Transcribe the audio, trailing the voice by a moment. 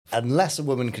Unless a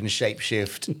woman can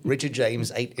shapeshift, Richard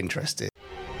James ain't interested.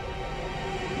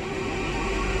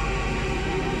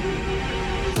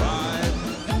 5,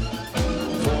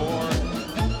 4,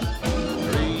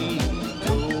 3,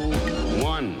 2,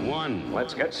 1.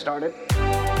 Let's get started.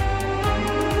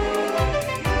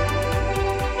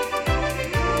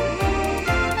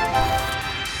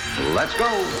 Let's go.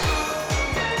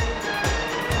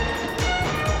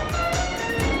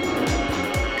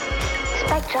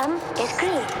 Spectrum is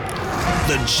green.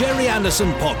 The Jerry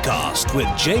Anderson Podcast with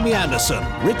Jamie Anderson,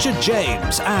 Richard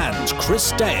James, and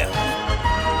Chris Dale.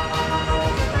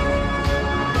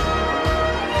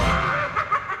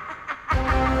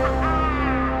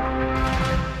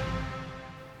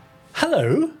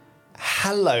 Hello.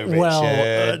 Hello, Richard.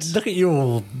 Well, look at you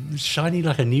all shining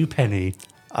like a new penny.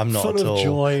 I'm not full at of all.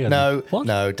 joy. And No, what?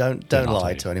 no, don't You're not, lie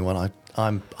are you? to anyone.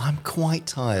 I'm quite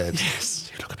tired. Yes,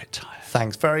 you look a bit tired.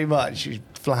 Thanks very much. You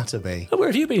flatter me. Oh, where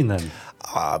have you been then?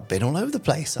 I've been all over the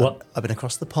place. What? I've been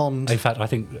across the pond. In fact, I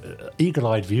think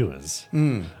eagle-eyed viewers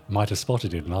might have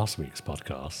spotted in last week's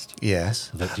podcast Yes.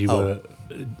 that you were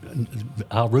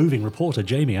our roving reporter,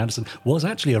 Jamie Anderson, was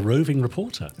actually a roving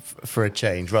reporter. For a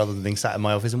change, rather than being sat in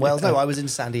my office in Wales. No, I was in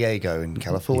San Diego in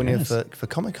California Yes. for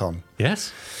Comic-Con.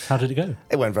 Yes. How did it go?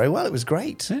 It went very well. It was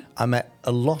great. Yeah. I met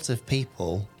a lot of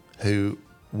people who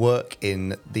work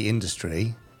in the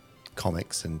industry,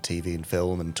 comics and TV and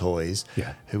film and toys,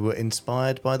 Yeah. who were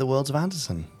inspired by the worlds of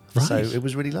Anderson. Right. So it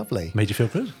was really lovely. Made you feel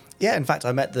good? Yeah, in fact,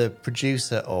 I met the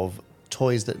producer of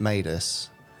Toys That Made Us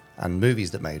and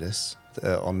Movies That Made Us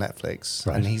on Netflix.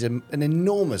 Right. And he's an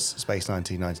enormous Space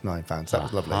 1999 fan, so that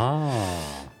was lovely.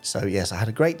 Ah. So, yes, I had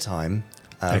a great time.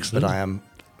 Excellent. But I am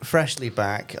freshly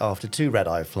back after 2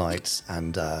 red-eye flights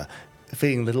and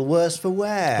feeling a little worse for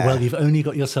wear. Well, you've only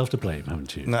got yourself to blame,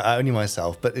 haven't you? No, only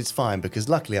myself, but it's fine because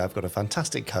luckily I've got a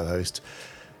fantastic co-host.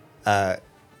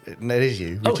 No, it is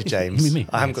you, Oh, Richard you James. mean me,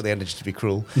 I haven't yes. got the energy to be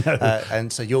cruel. No.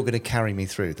 And so you're going to carry me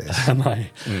through this. Am I?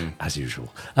 As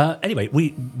usual. Anyway,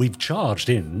 we've charged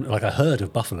in like a herd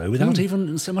of buffalo without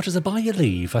even so much as a by your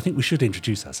leave. I think we should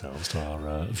introduce ourselves to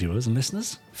our viewers and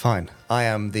listeners. Fine. I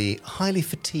am the highly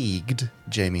fatigued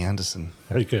Jamie Anderson.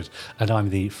 Very good. And I'm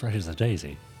the fresh as a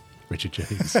daisy, Richard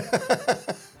James.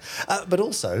 But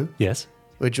also, Yes.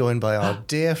 we're joined by our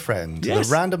dear friend, Yes.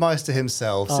 the randomizer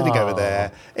himself, sitting over Aw.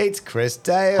 there. It's Chris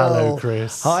Dale. Hello,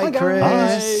 Chris. Hi, Hi,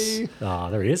 Chris. Ah,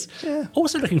 there he is. Yeah.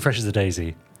 Also looking fresh as a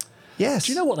daisy. Yes.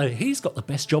 Do you know what, though? He's got the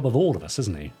best job of all of us,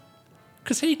 hasn't he?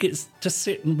 Because he gets to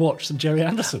sit and watch some Jerry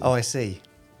Anderson. Oh, I see.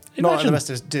 Not like the Imagine. rest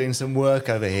of us doing some work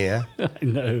over here. I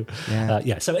know.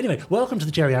 Yeah. So anyway, welcome to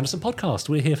the Jerry Anderson podcast.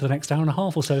 We're here for the next hour and a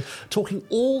half or so, talking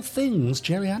all things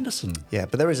Jerry Anderson. Yeah,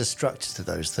 but there is a structure to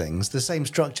those things. The same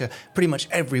structure pretty much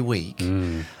every week.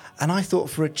 And I thought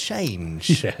for a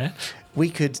change, Yeah. we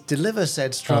could deliver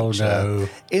said structure no.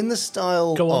 in the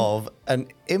style Go on. of an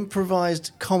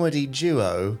improvised comedy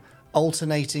duo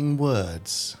alternating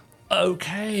words.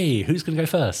 Okay, who's going to go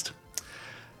first?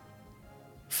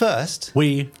 First,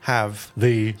 We, have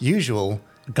the usual,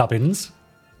 Gubbins,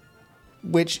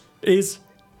 which is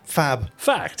fab,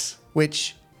 fact,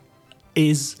 which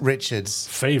is Richard's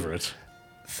favourite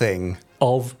thing,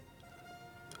 of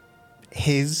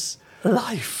his.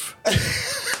 life.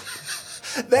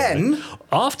 Then,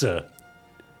 After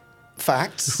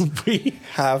facts, we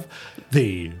have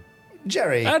the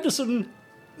Jerry. Anderson,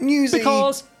 Newsy.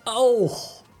 because,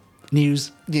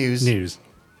 news. News.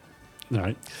 All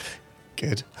right.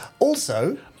 Good.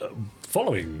 Also,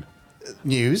 Following,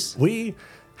 news. we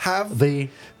Have the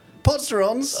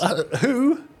Podsterons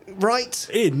who write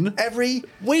in every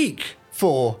week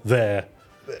for there.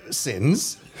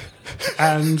 sins.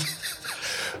 And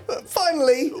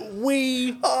Finally,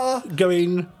 we are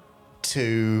going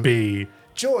to be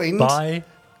joined by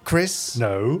Chris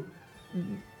no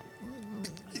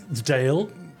Dale,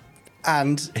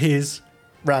 and his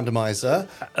randomizer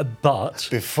but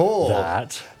before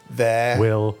that there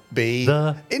will be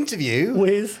the interview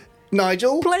with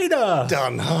Nigel. Blader.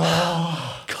 Done.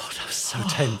 God, that was so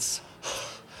tense.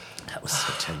 That was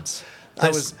so tense.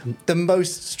 That was the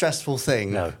most stressful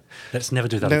thing. No, let's never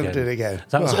do that Never again. do it again.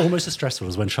 That was Oh. almost as stressful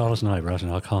as when Charlotte and I were out in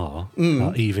our car,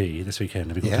 our EV, this weekend,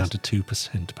 and we got Yes. down to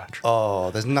 2% battery. Oh,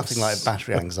 there's nothing like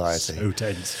battery anxiety. So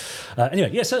tense.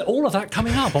 Anyway, yeah, so all of that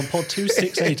coming up on pod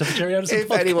 268 of the Jerry Anderson If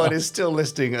podcast. anyone is still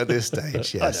listening at this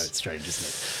stage, I know, yes. it's strange, isn't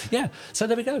it? Yeah, so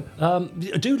there we go.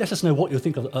 Do let us know what you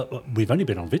think of... we've only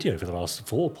been on video for the last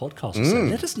 4 podcasts, so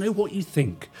let us know what you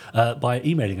think by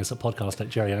emailing us at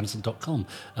podcast@jerryanderson.com.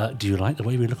 Do you like the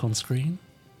way we look on screen?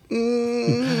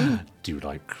 Do you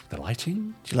like the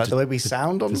lighting? Do You like the way we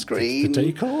sound on the screen?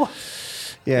 decor?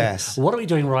 Yes. What are we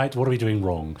doing right? What are we doing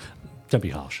wrong? Don't be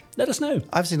harsh. Let us know.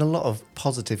 I've seen a lot of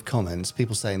positive comments,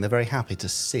 people saying they're very happy to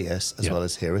see us as well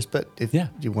as hear us. But if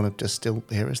you want to just still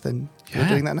hear us, then you're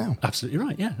doing that now. Absolutely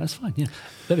right. Yeah, that's fine. Yeah,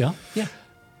 there we are. Yeah.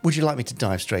 Would you like me to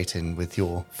dive straight in with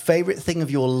your favourite thing of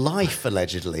your life,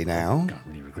 allegedly, now? I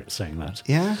really regret saying that.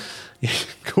 Yeah? Yeah,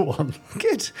 go on.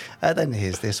 Good. Then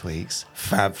here's this week's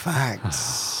Fab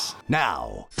Facts.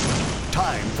 Now,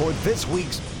 time for this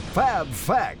week's Fab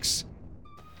Facts.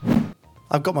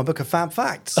 I've got my book of Fab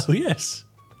Facts. Oh, yes.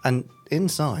 And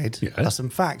inside are some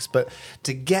facts. But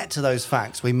to get to those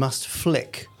facts, we must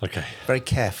flick very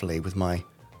carefully with my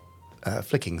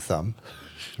flicking thumb.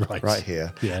 Right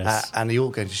here. Yes. And you're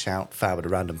going to shout fab at a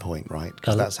random point, right?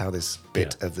 Because that's how this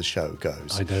bit of the show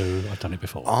goes. I know. I've done it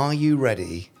before. Are you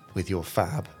ready with your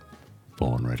fab?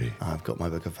 Born ready. I've got my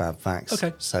book of Fab Facts.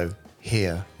 Okay. So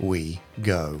here we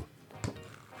go.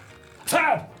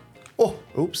 Fab! Oh,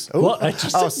 oops. Oh, What?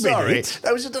 Just sorry.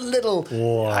 That was just a little...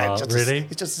 Really?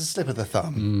 It's just a slip of the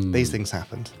thumb. These things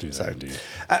happened. Do that indeed.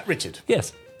 Richard.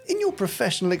 Yes. In your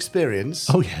professional experience,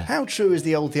 Oh, yeah. how true is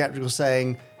the old theatrical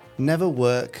saying, never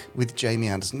work with Jamie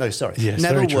Anderson? No, sorry. Yes,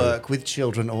 never very true. work with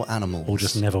children or animals. Or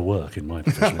just never work in my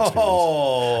professional experience.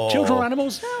 Oh. Children or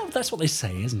animals? No, that's what they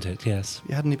say, isn't it? Yes.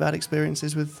 You had any bad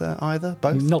experiences with either?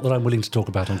 Both? Not that I'm willing to talk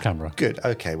about on camera. Good.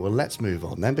 Okay, well, let's move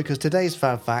on then, because today's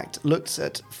Fab Fact looks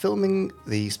at filming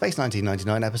the Space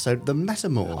 1999 episode The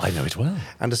Metamorph. I know it well.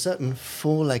 And a certain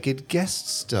four-legged guest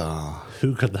star.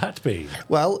 Who could that be?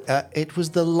 Well, it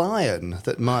was the lion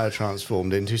that Maya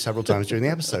transformed into several times during the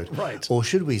episode. Right. Or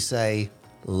should we say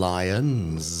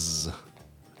lions?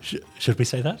 Should we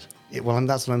say that? Well,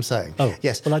 that's what I'm saying. Oh,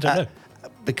 yes. well, I don't know.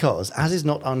 Because, as is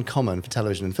not uncommon for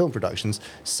television and film productions,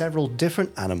 several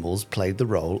different animals played the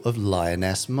role of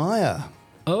Lioness Maya.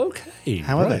 Okay.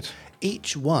 However, right.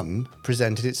 each one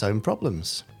presented its own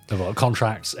problems. Well,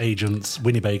 contracts, agents,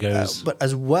 Winnebagos. But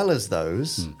as well as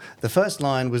those, the first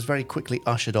lion was very quickly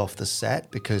ushered off the set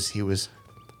because he was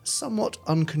somewhat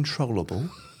uncontrollable.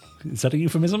 Is that a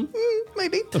euphemism?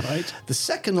 Maybe. Right. The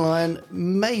second lion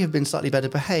may have been slightly better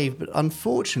behaved, but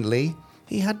unfortunately,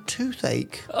 he had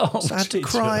toothache. Oh, so I had to dear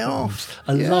cry Jones. off.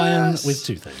 A lion Yes. with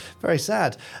toothache. Very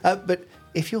sad. But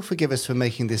if you'll forgive us for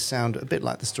making this sound a bit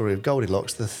like the story of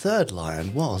Goldilocks, the third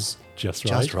lion was Just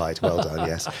right. Just right. Well done,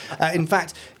 yes. In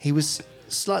fact, he was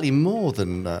slightly more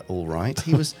than all right.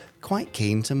 He was quite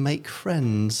keen to make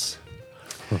friends.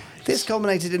 Right. This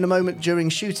culminated in a moment during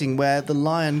shooting where the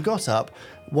lion got up,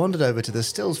 wandered over to the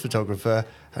stills photographer,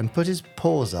 and put his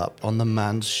paws up on the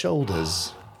man's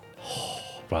shoulders.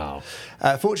 Wow.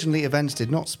 Fortunately, events did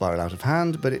not spiral out of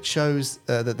hand, but it shows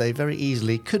that they very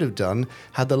easily could have done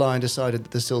had the lion decided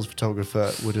that the stills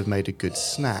photographer would have made a good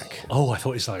snack. Oh, I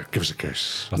thought it's like, give us a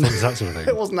kiss. I thought it was that sort of thing.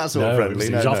 It wasn't that sort of friendly,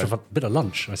 It was no, after no. a bit of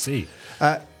lunch, I see.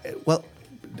 Well,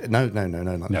 no, don't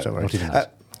worry. not even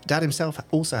that. Dad himself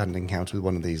also had an encounter with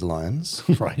one of these lions.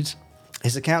 Right.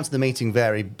 His accounts of the meeting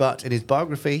vary, but in his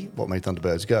biography, What Made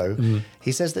Thunderbirds Go,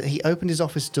 he says that he opened his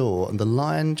office door and the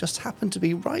lion just happened to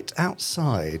be right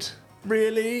outside.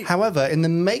 Really? However, in the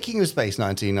Making of Space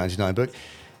 1999 book,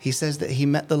 he says that he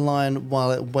met the lion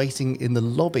while waiting in the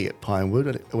lobby at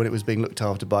Pinewood when it was being looked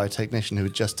after by a technician who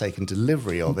had just taken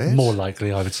delivery of it. More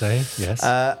likely, I would say, yes.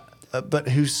 But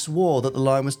who swore that the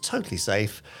lion was totally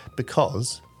safe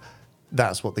because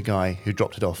that's what the guy who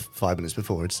dropped it off 5 minutes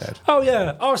before had said. Oh,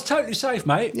 yeah. Oh, it's totally safe,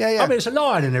 mate. Yeah, yeah. I mean, it's a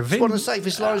lion and everything. It's one of the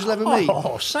safest lions you'll ever meet.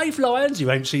 Oh, safe lions? You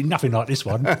ain't seen nothing like this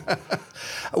one.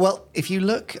 Well, if you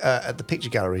look at the picture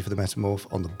gallery for the Metamorph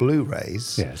on the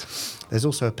Blu-rays, Yes. there's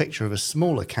also a picture of a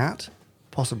smaller cat,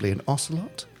 possibly an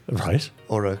ocelot, Right.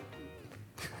 or a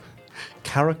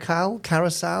carousel?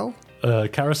 Carousel?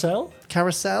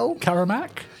 Carousel? Caramac?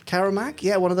 Caramac?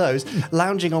 Yeah, one of those,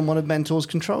 lounging on one of Mentor's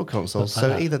control consoles.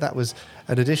 So either that was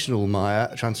an additional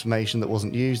Maya transformation that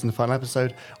wasn't used in the final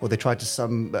episode, or they tried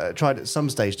at some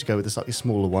stage to go with a slightly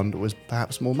smaller one that was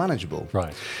perhaps more manageable.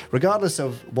 Right. Regardless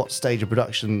of what stage of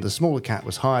production the smaller cat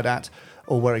was hired at,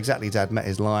 or where exactly Dad met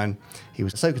his lion, he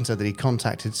was so concerned that he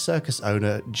contacted circus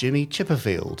owner Jimmy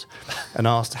Chipperfield and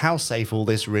asked how safe all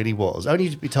this really was, only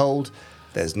to be told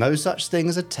there's no such thing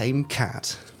as a tame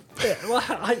cat. Yeah, well,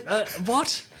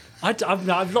 what?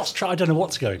 I've lost track. I don't know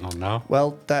what's going on now.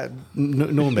 Well,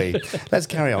 nor me. Let's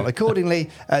carry on.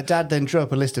 Accordingly, Dad then drew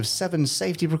up a list of 7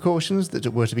 safety precautions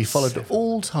that were to be followed at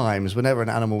all times whenever an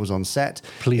animal was on set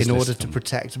Please in list order to them.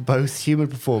 protect both human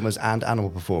performers and animal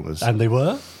performers. And they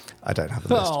were? I don't have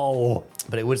the list. Oh.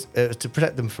 But it was to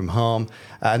protect them from harm.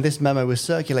 And this memo was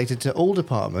circulated to all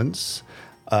departments,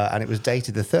 and it was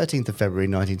dated the 13th of February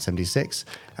 1976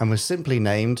 and was simply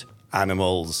named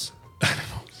Animals.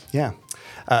 Yeah.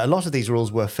 A lot of these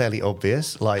rules were fairly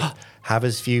obvious, like have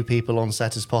as few people on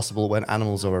set as possible when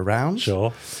animals are around.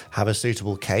 Sure. Have a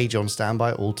suitable cage on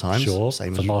standby at all times. Sure,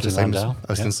 Same for as, Martin same as- Landau.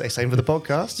 I was going to say, same for the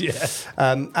podcast. Yeah.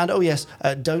 And, oh yes,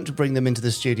 don't bring them into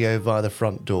the studio via the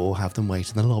front door. Have them wait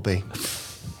in the lobby.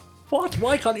 What?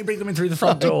 Why can't you bring them in through the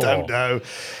front door? I don't know.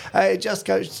 It just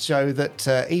goes to show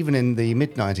that even in the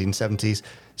mid-1970s,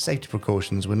 safety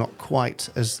precautions were not quite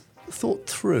as thought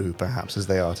through, perhaps, as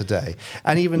they are today.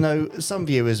 And even though some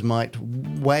viewers might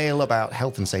wail about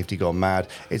health and safety gone mad,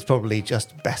 it's probably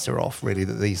just better off, really,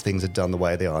 that these things are done the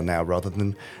way they are now, rather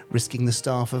than risking the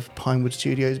staff of Pinewood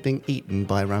Studios being eaten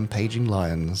by rampaging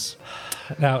lions.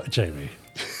 Now, Jamie,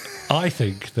 I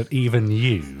think that even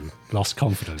you lost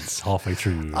confidence halfway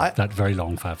through that very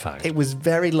long fab fact. It was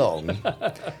very long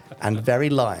and very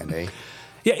liony.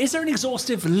 Yeah, is there an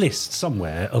exhaustive list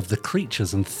somewhere of the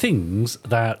creatures and things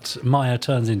that Maya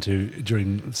turns into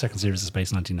during the second series of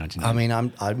Space 1999? I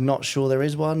mean, I'm not sure there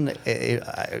is one.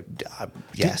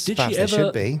 Yes, did perhaps she ever, there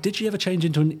should be. Did she ever change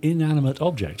into an inanimate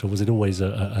object, or was it always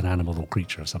an animal or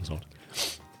creature of some sort?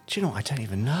 Do you know what? I don't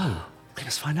even know.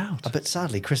 Let's find out. But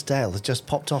sadly, Chris Dale has just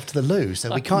popped off to the loo,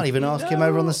 so we can't even ask him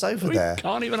over on the sofa there.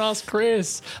 Can't even ask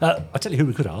Chris. I tell you who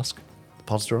we could ask.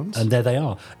 Podsterons? And there they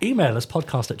are. Email us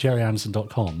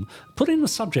podcast@jerryanderson.com. Put in the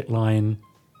subject line,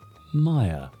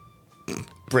 Maya.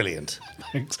 Brilliant.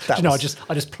 Thanks. That Do you know, was-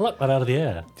 I just plucked that out of the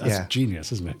air. That's Yeah.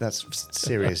 genius, isn't it? That's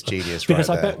serious genius Because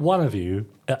right I there. bet one of you,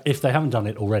 if they haven't done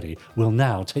it already, will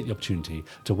now take the opportunity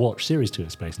to watch Series 2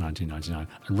 of Space 1999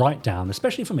 and write down,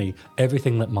 especially for me,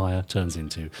 everything that Maya turns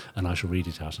into, and I shall read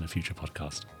it out in a future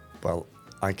podcast. Well,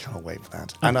 I can't wait for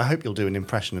that. And I hope you'll do an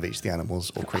impression of each of the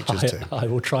animals or creatures too. I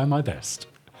will try my best.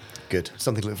 Good.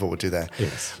 Something to look forward to there.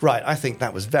 Yes. Right, I think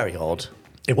that was very odd.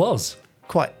 It was.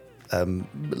 Quite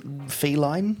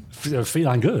feline.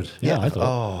 Feline good. Yeah, Yeah. I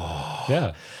thought.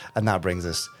 Yeah. And that brings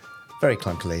us very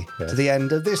clunkily to the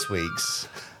end of this week's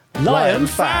Lion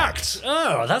Fact!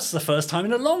 Oh, that's the first time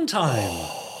in a long time.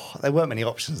 There weren't many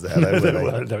options there, though, were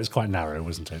they? It was quite narrow,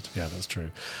 wasn't it? Yeah, that's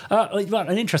true. Well,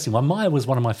 an interesting one. Maya was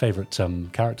one of my favourite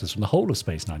characters from the whole of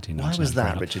Space 1999. Why was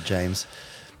that, Richard James?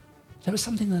 There was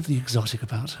something of the exotic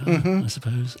about her, I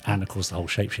suppose. And, of course, the whole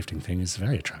shape-shifting thing is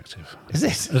very attractive. Is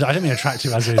it? I don't mean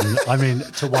attractive as in, I mean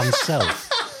to oneself.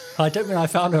 I don't mean I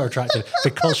found her attractive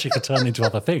because she could turn into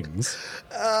other things.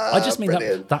 I just mean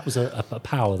that was a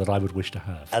power that I would wish to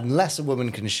have. Unless a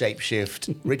woman can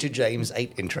shapeshift, Richard James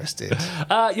ain't interested.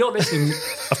 You're listening,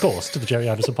 of course, to the Jerry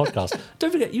Anderson podcast.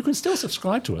 Don't forget, you can still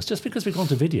subscribe to us. Just because we've gone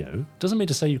to video doesn't mean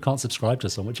to say you can't subscribe to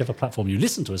us on whichever platform you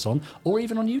listen to us on, or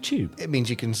even on YouTube. It means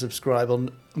you can subscribe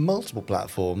on multiple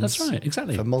platforms. That's right,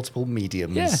 exactly. For multiple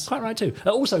mediums. Yeah, quite right too.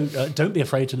 Also, don't be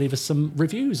afraid to leave us some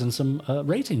reviews and some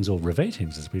ratings, or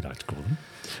revatings, as we like to call them,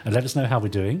 and let us know how we're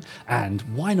doing. And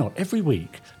why not, every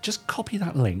week, just copy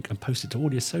that link and post it to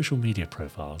all your social media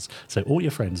profiles so all your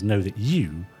friends know that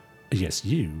you, yes,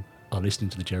 you, are listening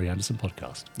to the Jerry Anderson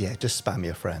podcast. Yeah, just spam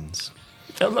your friends.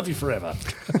 They'll love you forever.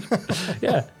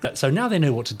 Yeah. So now they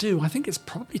know what to do, I think it's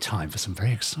probably time for some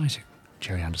very exciting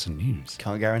Jerry Anderson news.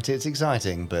 Can't guarantee it's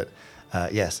exciting, but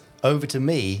yes, over to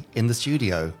me in the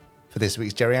studio for this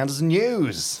week's Jerry Anderson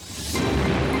news.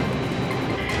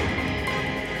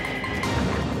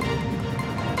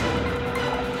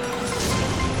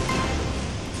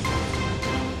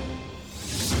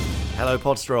 Hello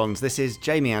Podsterons, this is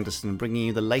Jamie Anderson bringing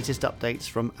you the latest updates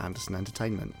from Anderson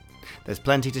Entertainment. There's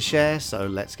plenty to share, so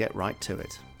let's get right to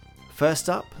it. First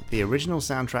up, the original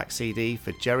soundtrack CD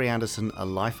for Jerry Anderson A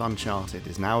Life Uncharted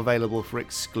is now available for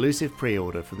exclusive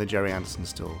pre-order from the Jerry Anderson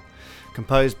store.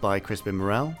 Composed by Crispin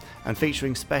Morel and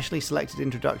featuring specially selected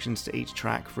introductions to each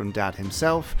track from Dad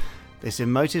himself, this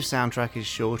emotive soundtrack is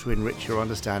sure to enrich your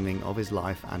understanding of his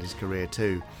life and his career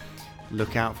too.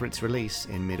 Look out for its release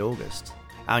in mid-August.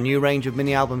 Our new range of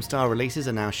mini-album style releases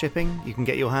are now shipping. You can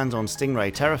get your hands on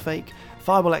Stingray Terrafake,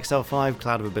 Fireball XL5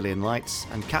 Cloud of a Billion Lights,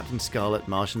 and Captain Scarlet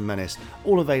Martian Menace,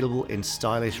 all available in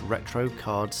stylish retro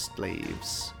card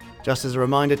sleeves. Just as a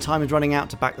reminder, time is running out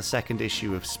to back the second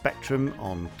issue of Spectrum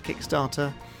on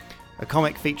Kickstarter, a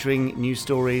comic featuring new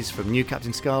stories from New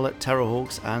Captain Scarlet,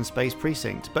 Terrorhawks and Space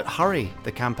Precinct. But hurry,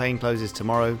 the campaign closes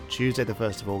tomorrow, Tuesday the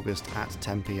 1st of August at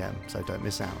 10 PM, so don't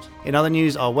miss out. In other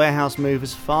news, our warehouse move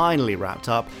has finally wrapped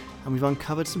up and we've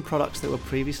uncovered some products that were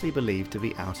previously believed to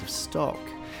be out of stock.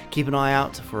 Keep an eye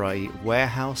out for a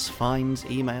warehouse finds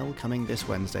email coming this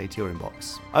Wednesday to your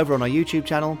inbox. Over on our YouTube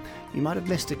channel, you might have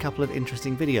missed a couple of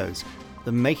interesting videos.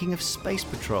 The Making of Space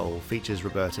Patrol features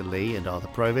Roberta Lee and Arthur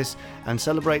Provis and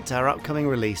celebrates our upcoming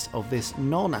release of this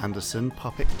non-Anderson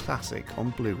puppet classic on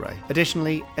Blu-ray.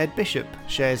 Additionally, Ed Bishop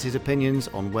shares his opinions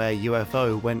on where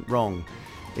UFO went wrong.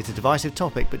 It's a divisive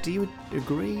topic, but do you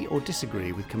agree or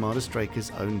disagree with Commander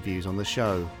Straker's own views on the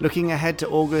show? Looking ahead to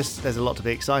August, there's a lot to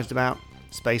be excited about.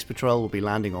 Space Patrol will be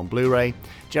landing on Blu-ray.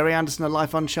 Jerry Anderson A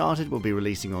Life Uncharted will be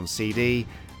releasing on CD.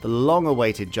 The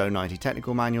long-awaited Joe 90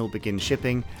 technical manual begins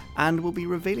shipping, and we'll be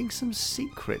revealing some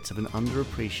secrets of an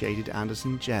underappreciated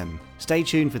Anderson gem. Stay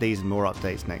tuned for these and more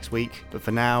updates next week, but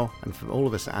for now, and from all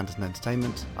of us at Anderson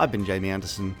Entertainment, I've been Jamie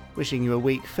Anderson, wishing you a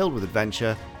week filled with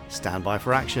adventure. Stand by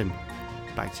for action.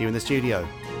 Back to you in the studio.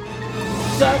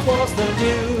 That was the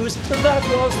news. That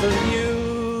was the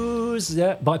news.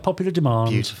 Yeah, by popular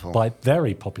demand. Beautiful. By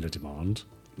very popular demand.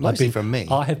 Mostly from me.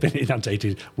 I have been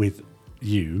inundated with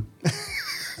you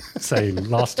saying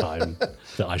last time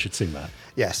that I should sing that.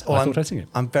 Yes. I thought I'd sing it.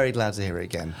 I'm very glad to hear it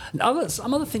again. Now,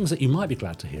 some other things that you might be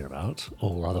glad to hear about,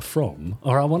 or rather from,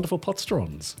 are our wonderful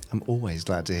podsterons. I'm always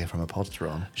glad to hear from a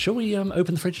podsteron. Shall we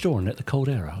open the fridge door and let the cold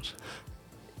air out?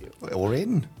 Or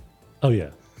in. Oh,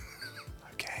 yeah.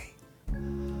 Okay.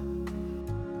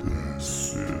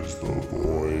 This is the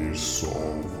voice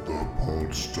of the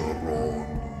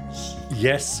Podsterons.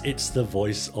 Yes, it's the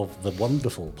voice of the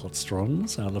wonderful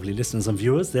podsterons, our lovely listeners and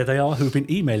viewers. There they are, who've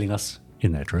been emailing us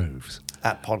in their droves.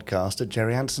 At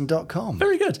podcast@jerryanderson.com.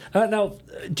 Very good. Now,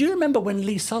 do you remember when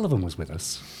Lee Sullivan was with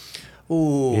us?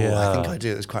 Oh, Yeah. I think I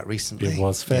do. It was quite recently. It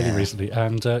was fairly Yeah. recently.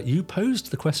 And you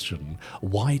posed the question,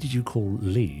 why did you call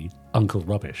Lee Uncle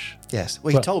Rubbish? Yes.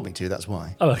 Well, you told me to, that's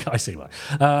why. Oh, okay, I see why.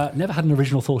 Never had an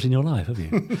original thought in your life, have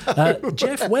you?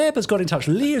 Jeff Webb has got in touch.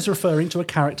 Lee is referring to a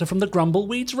character from the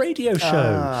Grumbleweeds radio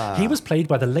show. He was played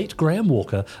by the late Graham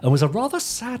Walker and was a rather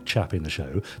sad chap in the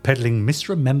show, peddling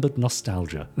misremembered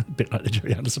nostalgia, a bit like the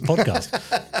Jerry Anderson podcast.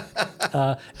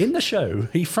 In the show,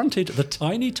 he fronted the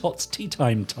Tiny Tots Tea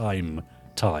Time.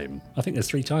 I think there's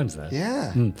 3 times there.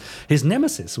 Yeah. His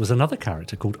nemesis was another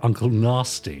character called Uncle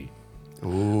Nasty.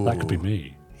 Ooh. That could be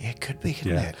me. Yeah, it could be,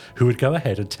 couldn't it? Who would go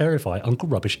ahead and terrify Uncle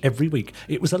Rubbish every week.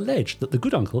 It was alleged that the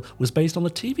good uncle was based on the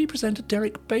TV presenter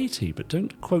Derek Beatty, but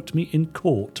don't quote me in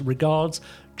court. Regards,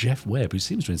 Jeff Webb, who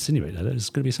seems to insinuate that there's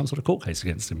going to be some sort of court case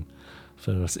against him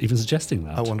for even suggesting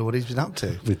that. I wonder what he's been up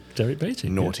to. With Derek Beatty.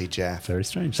 Naughty Yeah. Jeff. Very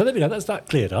strange. So there we go. That's that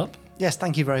cleared up. Yes,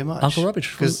 thank you very much. Uncle Rubbish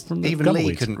from the even Lee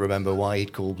Grumbleweeds. couldn't remember why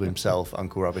he'd called himself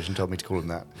Uncle Rubbish and told me to call him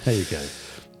that. There you go.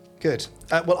 Good.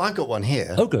 Well, I've got one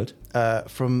here. Oh, good.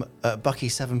 From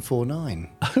Bucky749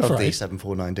 of the Right.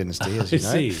 749 dynasty, as I you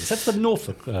know. see. That's the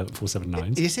Norfolk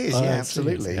 479s. It is, Oh, yeah, I see,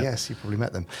 absolutely. yeah. Yes, you probably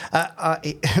met them.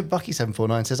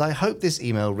 Bucky749 says, I hope this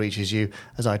email reaches you,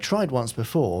 as I tried once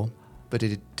before, but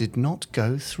it did not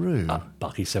go through.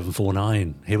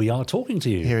 Bucky749. Here we are talking to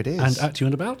you. Here it is. And at you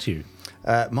and about you.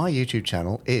 My YouTube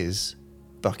channel is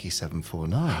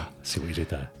Bucky749. See what you did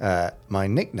there. My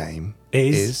nickname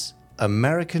Is? is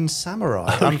American Samurai.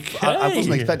 I Okay.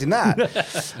 wasn't expecting that.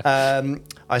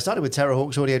 I started with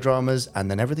Terrorhawks audio dramas, and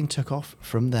then everything took off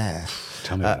from there.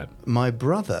 Tell me about it. My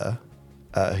brother,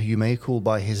 who you may call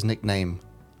by his nickname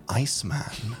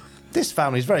Iceman. This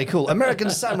family is very cool. American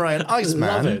Samurai and Iceman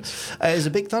Love it. is a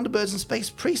big Thunderbirds and Space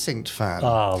Precinct fan.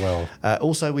 Ah, well.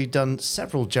 Also, we've done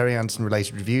several Jerry Anderson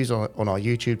related reviews on our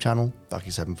YouTube channel,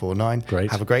 Bucky749. Great.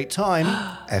 Have a great time.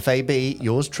 FAB,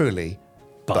 yours truly,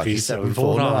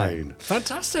 Bucky749.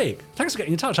 Fantastic. Thanks for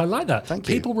getting in touch. I like that. Thank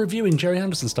you. People reviewing Jerry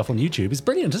Anderson stuff on YouTube is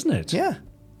brilliant, isn't it? Yeah,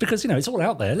 Because, it's all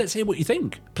out there. Let's hear what you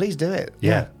think. please do it.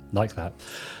 Like that.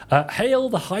 Hail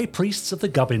the high priests of the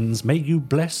Gubbins. May you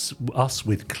bless us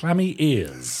with clammy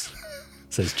ears,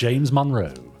 says James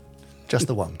Munro. Just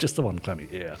the one. Just the one clammy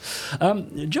ear.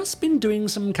 Just been doing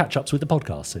some catch-ups with the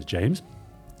podcast, says James.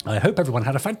 I hope everyone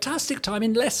had a fantastic time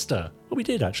in Leicester. Well, we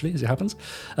did, actually, as it happens.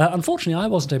 Unfortunately, I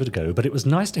wasn't able to go, but it was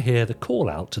nice to hear the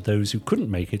call-out to those who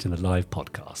couldn't make it in the live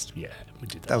podcast. Yeah, we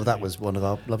did that. That was one of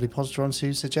our lovely podsterons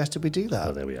who suggested we do that.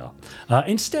 Oh, there we are.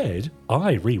 Instead,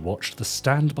 I rewatched the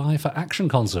Standby for Action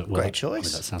concert. Well, Great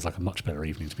choice. that sounds like a much better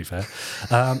evening, to be fair.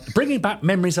 Bringing back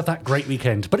memories of that great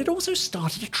weekend, but it also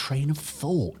started a train of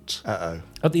thought. Uh-oh.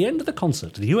 At the end of the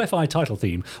concert, the UFI title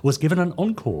theme was given an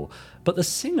encore, but the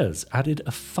singers added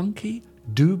a funky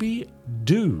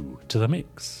doobie-doo to the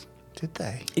mix. Did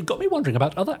they? It got me wondering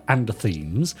about other and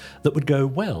themes that would go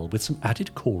well with some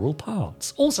added choral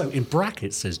parts. Also, in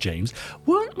brackets, says James,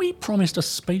 weren't we promised a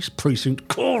Space Precinct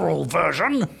choral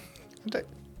version?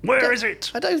 Where is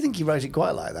it? I don't think he wrote it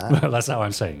quite like that. Well, that's how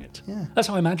I'm saying it. Yeah. That's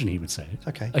how I imagine he would say it.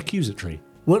 Okay. Accusatory.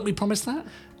 Weren't we promised that?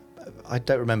 I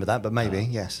don't remember that, but maybe,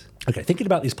 yes. Okay, thinking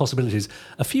about these possibilities,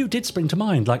 a few did spring to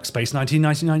mind, like Space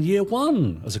 1999 Year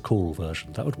 1 as a choral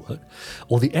version. That would work.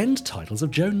 Or the end titles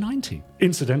of Joe 90.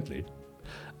 Incidentally,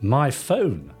 my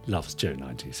phone loves Joe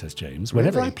 90, says James.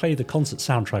 Whenever Really? I play the concert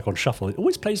soundtrack on shuffle, it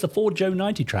always plays the 4 Joe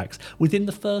 90 tracks within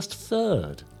the first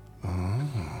third.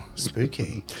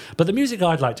 Spooky. But the music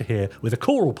I'd like to hear with a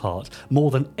choral part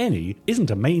more than any isn't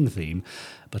a main theme,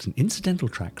 but an incidental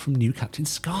track from New Captain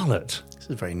Scarlet. This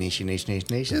is very niche,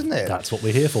 isn't it? That's what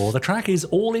we're here for. The track is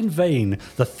All in Vain,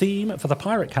 the theme for the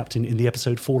pirate captain in the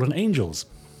episode Fallen Angels.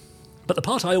 But the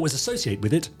part I always associate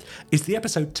with it is the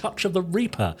episode Touch of the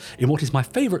Reaper, in what is my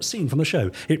favourite scene from the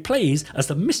show. It plays as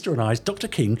the Mysteronized Dr.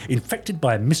 King, infected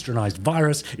by a Mysteronized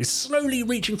virus, is slowly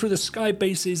reaching through the Sky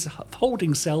Base's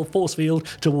holding cell force field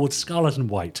towards Scarlet and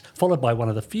White, followed by one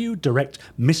of the few direct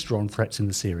Mysteron threats in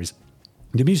the series.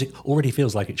 The music already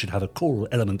feels like it should have a choral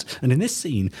element, and in this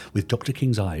scene, with Dr.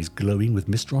 King's eyes glowing with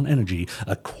Mysteron energy,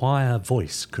 a choir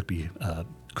voice could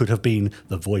have been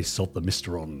the voice of the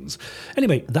Mysterons.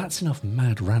 Anyway, that's enough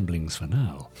mad ramblings for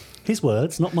now. His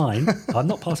words, not mine. I'm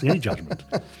not passing any judgment.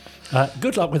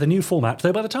 Good luck with a new format,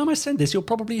 though by the time I send this, you'll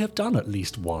probably have done at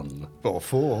least one. Or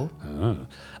 4.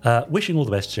 Wishing all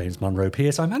the best, James Munro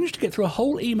Pierce. I managed to get through a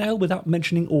whole email without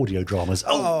mentioning audio dramas.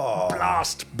 Oh,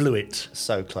 blast, blew it.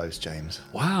 So close, James.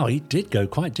 Wow, he did go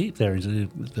quite deep there into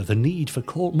the need for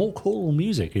more choral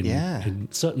music in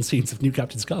certain scenes of New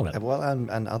Captain Scarlet. Well,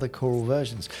 and other choral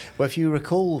versions. Well, if you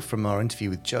recall from our interview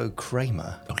with Joe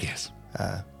Kramer... Oh, yes.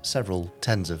 Several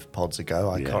tens of pods ago,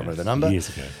 I can't remember the number.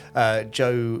 Years ago.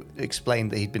 Joe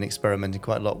explained that he'd been experimenting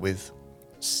quite a lot with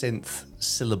synth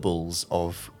syllables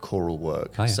of choral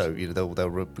work. Oh, yes. So they'll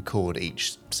record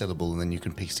each syllable, and then you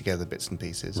can piece together bits and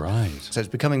pieces. Right. So it's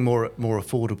becoming more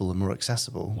affordable and more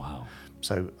accessible. Wow.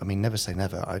 So I mean, never say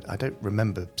never. I don't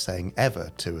remember saying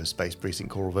ever to a Space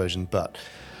Precinct choral version, but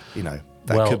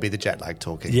that could be the jet lag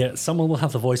talking. Yeah, someone will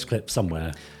have the voice clip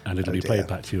somewhere, and it'll be dear. played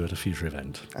back to you at a future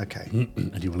event. Okay.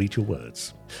 And you will eat your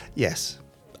words. Yes,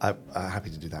 I'm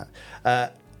happy to do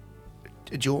that.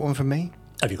 Do you want one from me?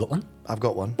 Have you got one? I've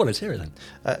got one. Well, let's hear it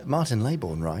then. Martin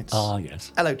Laybourne writes... Ah,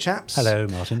 yes. Hello, chaps. Hello,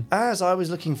 Martin. As I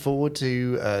was looking forward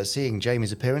to seeing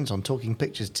Jamie's appearance on Talking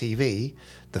Pictures TV,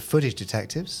 The Footage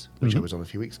Detectives, which I was on a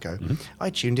few weeks ago, I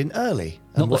tuned in early.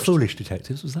 And Not the watched Foolish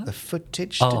Detectives, was that? The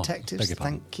Footage beg Detectives, your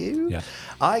pardon. thank you. Yeah.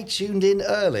 I tuned in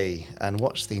early and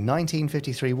watched the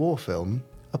 1953 war film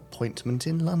Appointment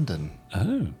in London.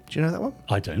 Oh. Do you know that one?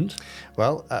 I don't.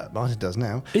 Well, Martin does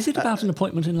now. Is it about an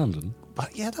appointment in London?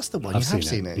 But yeah, that's the one. I've You have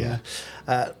seen seen it, it,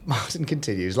 yeah. Martin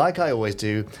continues, like I always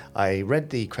do, I read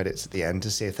the credits at the end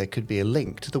to see if there could be a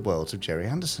link to the worlds of Jerry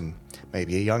Anderson.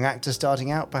 Maybe a young actor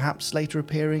starting out, perhaps later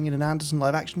appearing in an Anderson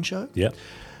live-action show? Yep.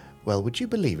 Well, would you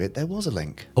believe it? There was a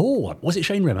link. Oh, was it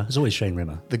Shane Rimmer? It's always Shane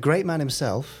Rimmer. The great man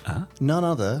himself, none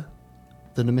other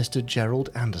than a Mr. Gerald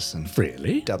Anderson.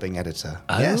 Really? Dubbing editor.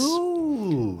 Oh. Yes.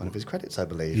 One of his credits, I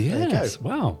believe. There you Yes. go.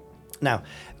 Wow. Now,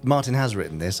 Martin has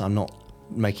written this. I'm not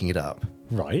making it up,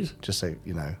 Right. just so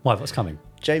you know. Why, what's coming?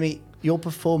 Jamie, your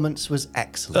performance was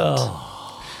excellent.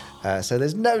 Oh. So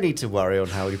there's no need to worry on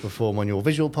how you perform on your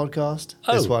visual podcast.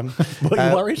 This one. Were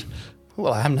you worried?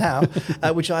 Well, I am now,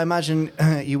 which I imagine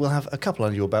you will have a couple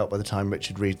under your belt by the time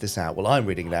Richard reads this out. Well, I'm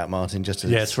reading it out, Martin, just to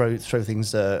Yes. throw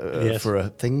things for a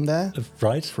thing there.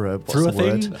 Right. For what's Through a the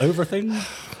thing? word? Over a thing?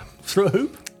 Through a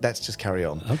hoop? Let's just carry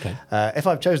on. Okay. If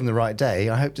I've chosen the right day,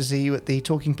 I hope to see you at the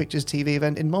Talking Pictures TV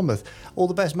event in Monmouth. All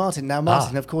the best, Martin. Now,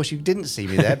 Martin, of course, you didn't see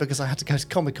me there because I had to go to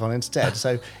Comic-Con instead.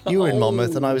 So you were in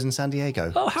Monmouth and I was in San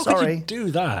Diego. Oh, how Sorry. could you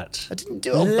do that? I didn't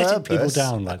do it on Letting people purpose.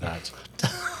 down like that.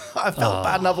 I felt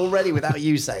bad enough already without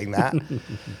you saying that.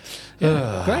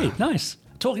 Great, nice.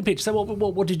 Talking pictures. So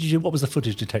what did you do? What was the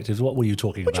Footage Detectives? What were you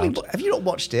talking What do about? you mean? Have you not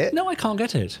watched it? No, I can't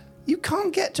get it. You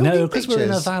can't get Talking No, because Pictures.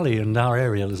 we're in a valley and our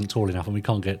aerial isn't tall enough and we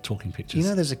can't get Talking Pictures. You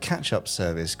know there's a catch-up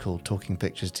service called Talking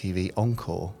Pictures TV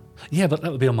Encore. Yeah, but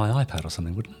that would be on my iPad or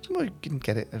something, wouldn't it? Well, you can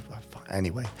get it.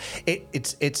 Anyway,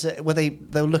 it's where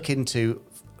they'll look into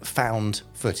found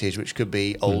footage, which could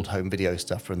be old home video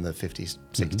stuff from the 50s,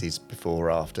 60s, before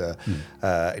or after,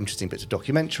 interesting bits of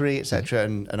documentary, etc.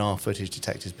 And our Footage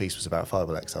Detectives piece was about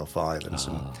Fireball XL5 and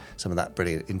some of that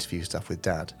brilliant interview stuff with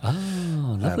Dad.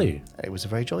 Oh, lovely. It was a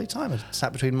very jolly time. I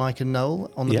sat between Mike and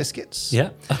Noel on the biscuits. Yeah.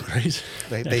 Oh, great.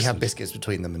 They have Excellent. biscuits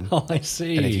between them. And, Oh, I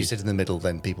see. and if you sit in the middle,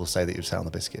 then people say that you sat on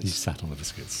the biscuits. You sat on the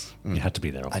biscuits. You had to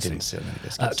be there, obviously. I didn't sit on any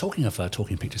biscuits. Talking of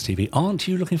Talking Pictures TV, aren't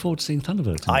you looking forward to seeing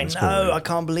Thunderbirds? I know, I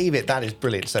can't believe it. That is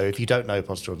brilliant. So if you don't know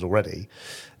Podstrons already,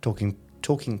 Talking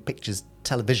Pictures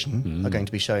Television are going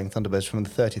to be showing Thunderbirds from the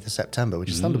 30th of September, which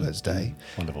is Thunderbirds Day.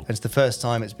 Wonderful. And it's the first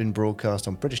time it's been broadcast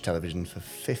on British television for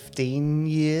 15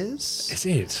 years. Is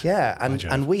it? Yeah, By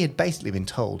Jove. and we had basically been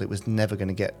told it was never going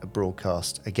to get a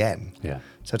broadcast again. Yeah.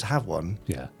 So to have one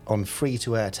Yeah. on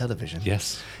free-to-air television,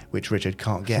 Yes. which Richard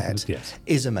can't get, Yes.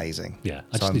 is amazing. Yeah.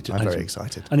 So I'm very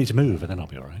excited. I need to move and then I'll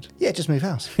be all right. Yeah, just move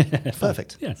house.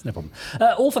 Perfect. Yeah, it's no problem.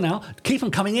 All for now. Keep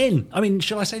them coming in. I mean,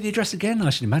 shall I say the address again? I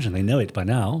should imagine they know it by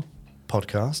now.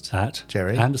 Podcast At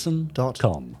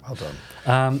jerryanderson.com. Well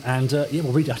done.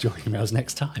 We'll read out your emails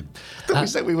next time. We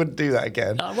said we wouldn't do that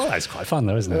again. Well, it's quite fun,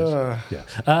 though, isn't it?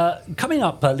 Yeah. Coming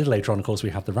up a little later on, of course, we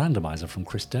have the randomizer from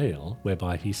Chris Dale,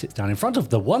 whereby he sits down in front of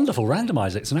the wonderful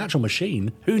randomizer. It's an actual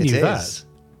machine. Who knew It that? is.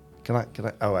 Can I?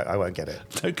 Oh, I won't get it.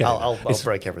 Okay. I'll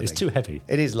break everything. It's too heavy.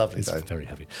 It is lovely, It's though. very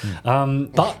heavy.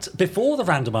 But before the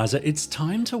randomizer, it's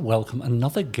time to welcome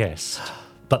another guest.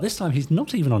 But this time, he's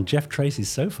not even on Jeff Tracy's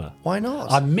sofa. Why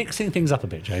not? I'm mixing things up a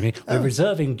bit, Jamie. We're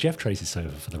reserving Jeff Tracy's sofa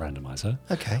for the randomizer.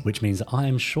 Okay. Which means that I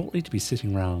am shortly to be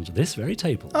sitting around this very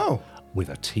table with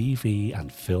a TV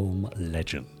and film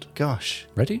legend. Gosh.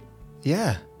 Ready?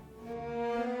 Yeah.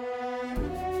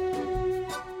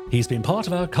 He's been part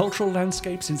of our cultural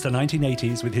landscape since the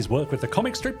 1980s with his work with the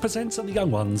Comic Strip Presents and the Young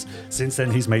Ones. Since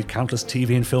then, he's made countless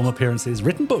TV and film appearances,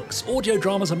 written books, audio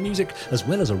dramas and music, as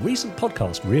well as a recent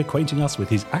podcast reacquainting us with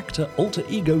his actor alter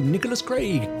ego Nicholas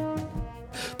Craig.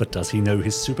 But does he know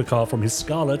his supercar from his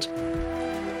Scarlet?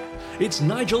 It's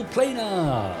Nigel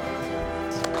Planer!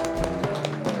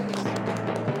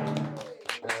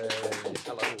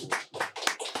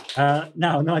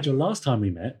 Now, Nigel, last time we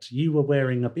met, you were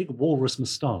wearing a big walrus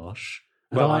moustache.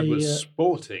 Well, I was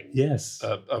sporting yes.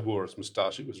 a walrus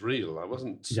moustache. It was real. I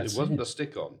wasn't. That's it wasn't it. a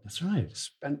stick-on. That's right.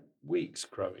 Spent weeks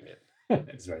growing it.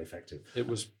 It's very effective. It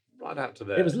was right out to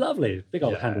there. It was lovely. Big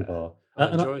old Yeah. handlebar. I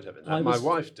And enjoyed having that. I My was-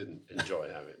 wife didn't enjoy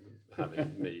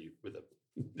having me with a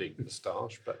big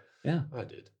moustache, but Yeah. I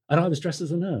did. And I was dressed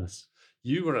as a nurse.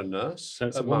 You were a nurse, So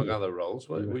it's a among wonder. other roles,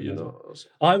 were you not?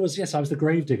 I was the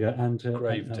gravedigger. And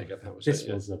Gravedigger, that was this it,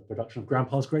 yeah. was a production of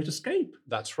Grandpa's Great Escape.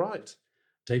 That's right.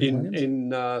 David Williams.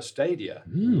 In Stadia,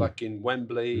 like in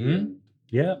Wembley and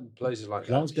Yeah. places like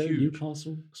Glasgow, that. Huge.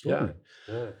 Newcastle, extraordinary.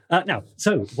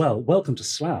 Yeah. Welcome to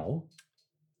Slough.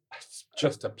 It's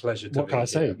just a pleasure to What be can I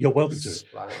say? here. You're welcome to it.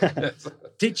 Yes.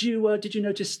 Did you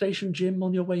notice Station Jim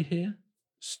on your way here?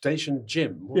 Station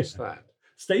Jim, what's that?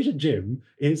 Station Jim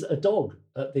is a dog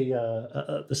at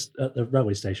the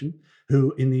railway station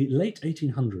who, in the late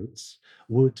 1800s,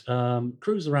 would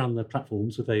cruise around the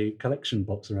platforms with a collection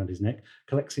box around his neck,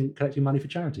 collecting money for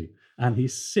charity. And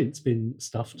he's since been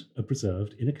stuffed and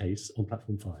preserved in a case on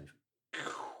platform 5.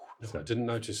 No, I didn't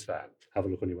notice that. Have a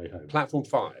look on your way home. Platform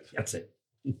 5. That's it.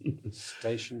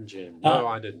 Station Jim. No,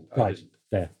 I didn't. I Right, didn't.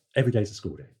 there. Every day's a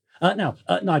school day. Now,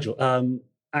 Nigel,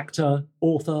 actor,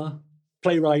 author,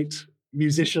 playwright,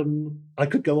 musician, I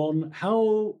could go on.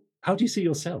 How do you see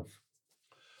yourself?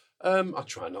 I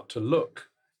try not to look,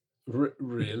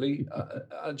 really.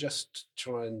 I just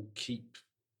try and keep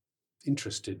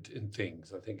interested in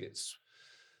things. I think it's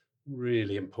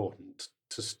really important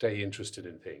to stay interested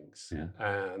in things. Yeah.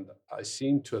 And I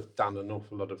seem to have done an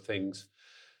awful lot of things.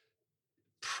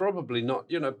 Probably not,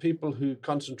 people who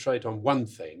concentrate on one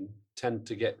thing tend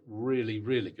to get really,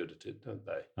 really good at it, don't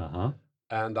they? Uh-huh.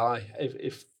 And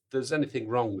if there's anything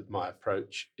wrong with my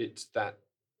approach, it's that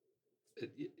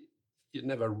you're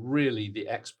never really the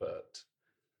expert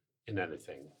in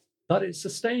anything. But it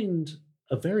sustained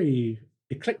a very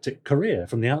eclectic career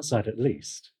from the outside, at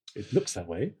least. It looks that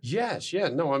way. Yes, yeah,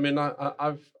 no, I mean,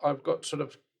 I've got sort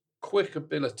of quick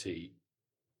ability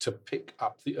to pick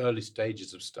up the early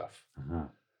stages of stuff.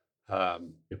 Uh-huh.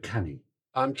 You're canny.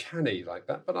 I'm canny like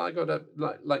that, but I got to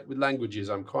like with languages,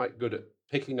 I'm quite good at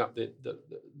picking up the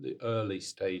early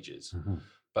stages. Uh-huh.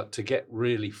 But to get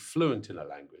really fluent in a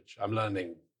language, I'm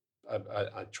learning.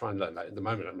 I try and learn that. At the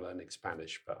moment, I'm learning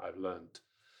Spanish, but I've learned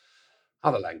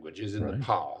other languages in the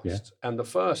past. Yeah. And the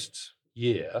first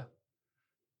year,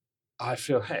 I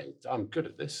feel, hey, I'm good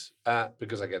at this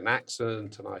because I get an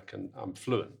accent and I'm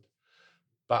fluent.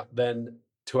 But then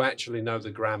to actually know the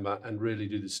grammar and really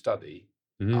do the study,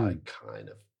 I kind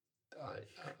of,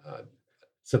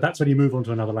 So that's when you move on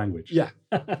to another language. yeah.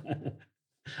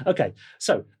 Okay,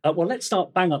 so, let's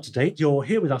start bang up to date. You're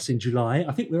here with us in July.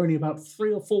 I think we're only about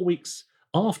 3 or 4 weeks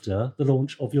after the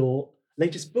launch of your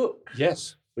latest book,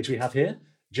 Yes. which we have here,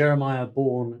 Jeremiah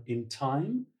Born in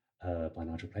Time, by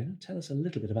Nigel Planer. Tell us a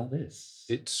little bit about this.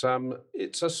 It's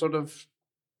a sort of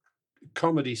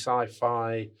comedy,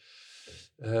 sci-fi,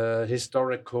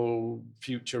 historical,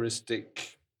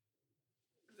 futuristic.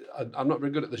 I'm not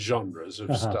very good at the genres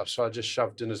of stuff, so I just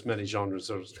shoved in as many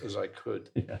genres as I could.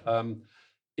 Yeah.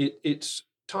 It's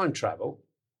time travel.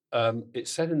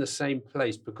 It's set in the same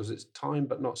place because it's time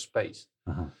but not space.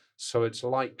 So it's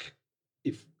like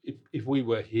if we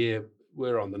were here,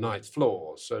 we're on the 9th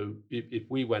floor. So if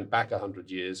we went back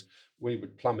 100 years, we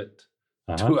would plummet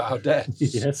to our deaths.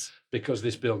 Yes. Because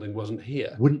this building wasn't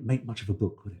here. Wouldn't make much of a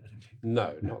book, would it? I don't think.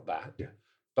 No, not that. Yeah.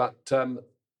 But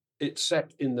it's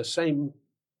set in the same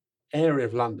area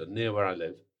of London, near where I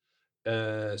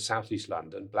live, southeast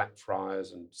London,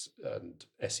 Blackfriars and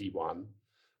SE1.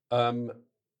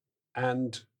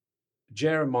 And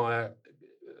Jeremiah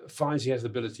finds he has the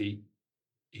ability,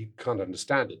 he can't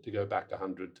understand it, to go back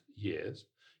 100 years.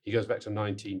 He goes back to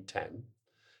 1910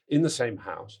 in the same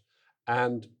house.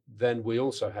 And then we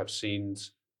also have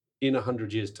scenes in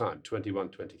 100 years' time, 21,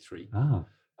 23,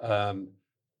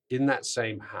 in that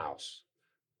same house.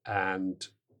 And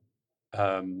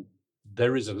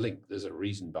there is a link, there's a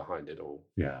reason behind it all.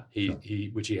 Yeah.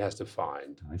 Which he has to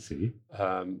find. I see.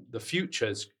 The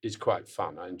future is quite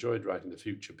fun. I enjoyed writing the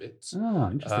future bits.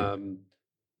 Interesting.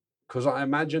 Because I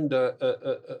imagined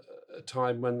a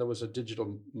time when there was a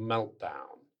digital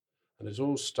meltdown. And it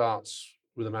all starts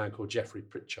with a man called Geoffrey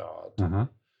Pritchard,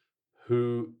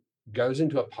 who goes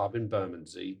into a pub in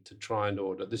Bermondsey to try and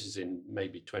order, this is in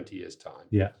maybe 20 years' time,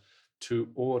 to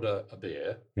order a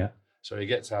beer. Yeah. So he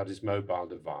gets out his mobile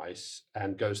device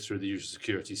and goes through the usual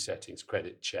security settings,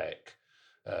 credit check,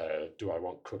 do I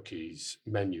want cookies,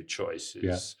 menu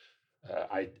choices,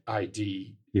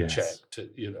 ID check,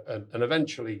 and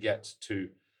eventually gets to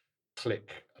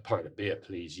click a pint of beer,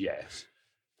 please, yes.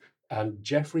 And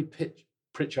Geoffrey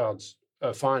Pritchard's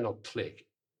final click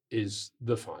is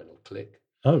the final click.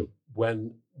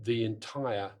 When the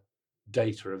entire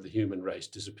data of the human race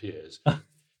disappears.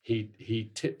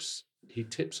 He tips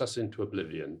us into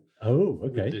oblivion.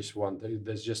 With this one thing.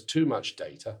 There's just too much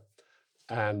data,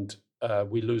 and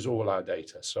we lose all our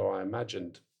data. So I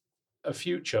imagined a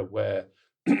future where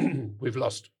we've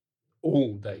lost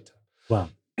all data. Wow.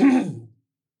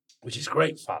 Which is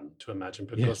great fun to imagine,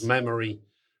 because memory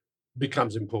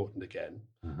becomes important again.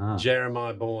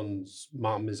 Jeremiah Bourne's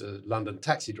mum is a London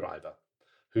taxi driver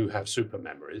who have super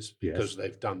memories because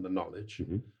they've done the knowledge,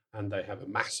 and they have a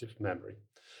massive memory.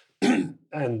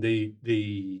 And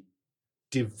the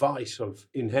device of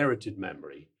inherited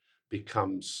memory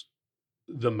becomes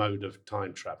the mode of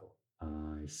time travel.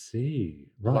 I see.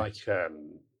 Right. Like,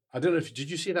 I don't know did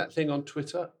you see that thing on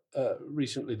Twitter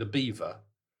recently, the beaver?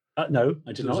 No,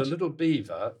 I did not. There was a little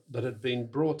beaver that had been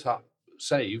brought up,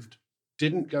 saved,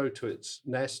 didn't go to its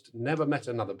nest, never met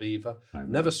another beaver,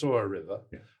 never saw a river,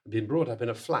 been brought up in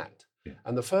a flat.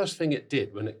 And the first thing it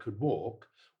did when it could walk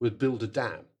was build a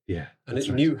dam. And it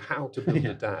knew how to build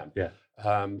a dam,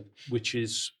 which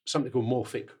is something called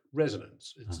morphic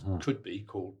resonance. It could be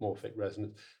called morphic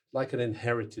resonance, like an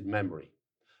inherited memory.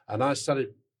 And I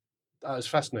was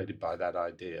fascinated by that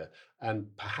idea.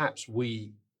 And perhaps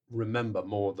we remember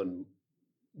more than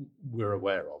we're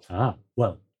aware of.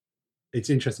 Well, it's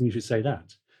interesting you should say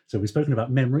that. So we've spoken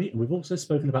about memory, and we've also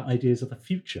spoken about ideas of the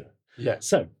future.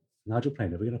 So, Nigel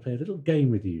Planer, we're going to play a little game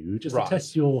with you just to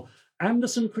test your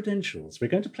Anderson credentials. We're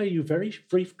going to play you very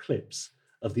brief clips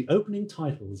of the opening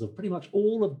titles of pretty much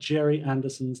all of Jerry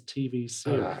Anderson's TV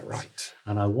series.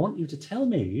 And I want you to tell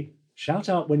me, shout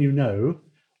out when you know,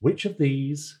 which of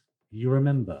these you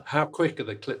remember. How quick are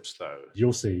the clips, though?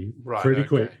 You'll see. Pretty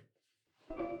quick.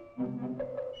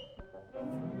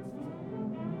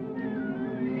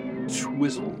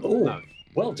 Twizzle. Oh, no.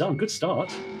 Well done. Good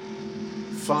start.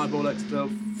 Fireball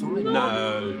XL5.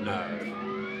 No.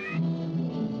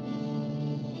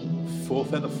 Four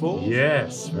Feather Falls?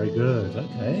 Yes, very good.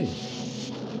 Okay.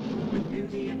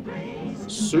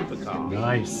 Supercar.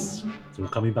 Nice. It's all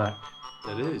coming back.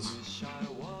 It is.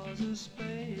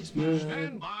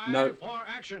 Stand by for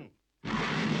action.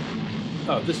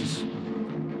 Oh, this is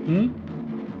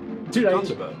Too late.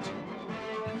 Thunderbirds.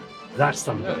 That's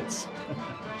Thunderbirds.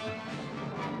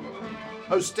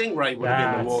 Oh, Stingray would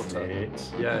have been in the water.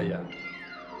 It. Yeah.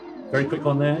 Very quick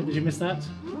one there. Did you miss that?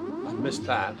 I missed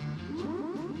that.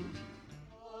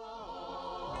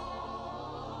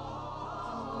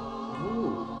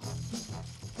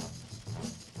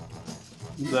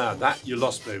 No, that you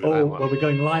lost me with that one. Well, we're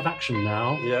going live action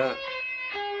now. Yeah.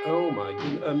 Oh my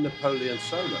goodness, Napoleon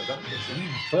Solo. That was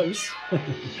Close.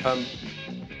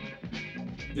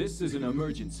 This is an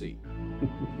emergency.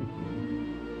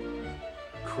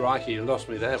 Crikey, you lost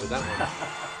me there with that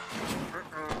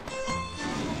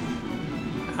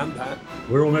one. And that.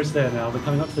 We're almost there now. We're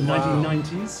coming up to the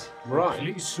 1990s. Right.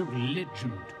 Place of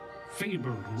legend,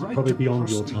 fabled right Probably beyond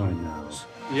your across the time now. years.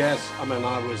 Yes, I mean,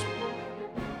 I was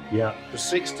Yeah. the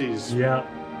 60s. Yeah.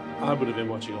 I would have been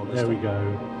watching all this There we stuff.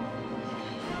 go.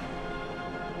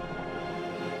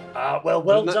 Well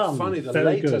Isn't that done. funny? The Very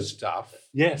later good. stuff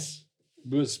Yes.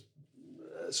 was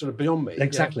sort of beyond me.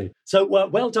 Exactly. So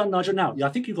well done, Nigel. Now, I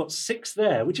think you've got 6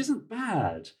 there, which isn't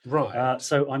bad. Yeah. Right.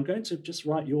 So I'm going to just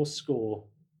write your score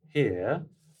here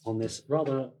on this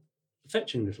rather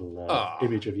fetching little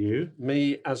image of you.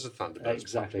 Me as a Thunderbird.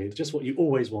 Exactly. Just what you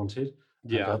always wanted.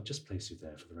 Yeah. And, just place you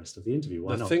there for the rest of the interview.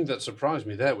 Why The not? thing that surprised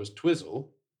me there was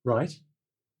Twizzle, Right.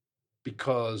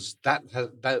 because that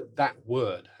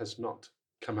word has not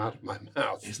come out of my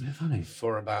mouth Isn't it funny?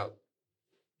 for about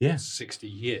Yeah. 60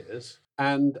 years.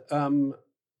 And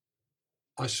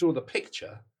I saw the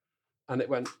picture and it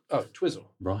went, oh,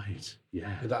 Twizzle. Right.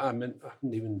 Yeah. I mean, I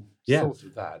hadn't even Yeah. thought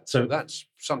of that. So- So that's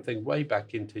something way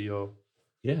back into your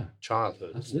Yeah.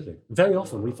 childhood. Absolutely. Very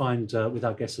often we find with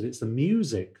our guests that it's the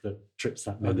music that trips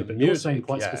that memory. the But you're saying music,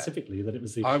 quite yeah. specifically that it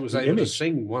was the I was the able to image.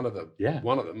 sing one of them, Yeah.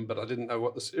 but I didn't know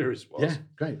what the series was. Yeah,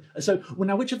 great. So, well,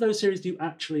 now, which of those series do you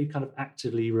actually kind of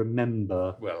actively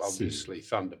remember? Well, seeing? obviously,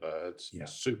 Thunderbirds, Yeah.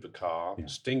 Supercar, Yeah.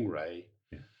 Stingray,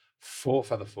 Yeah. Four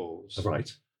Feather Falls,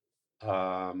 Right.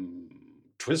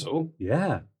 Twizzle.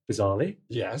 Yeah, bizarrely.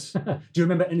 Yes. Do you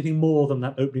remember anything more than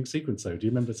that opening sequence, though? Do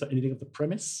you remember anything of the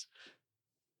premise?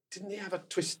 Didn't he have a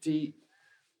twisty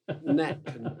neck?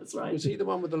 And That's right. Was he the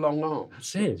one with the long arms?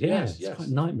 That's it, yeah. Yes, it's yes. quite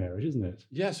nightmarish, isn't it?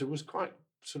 Yes, it was quite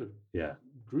sort of Yeah.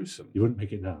 gruesome. You wouldn't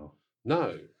make it now.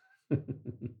 No.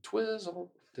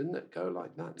 Twizzle. Didn't it go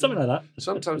like that? Something like that.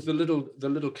 Sometimes the little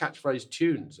catchphrase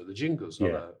tunes or the jingles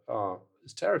Yeah. are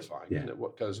it's terrifying, Yeah. isn't it?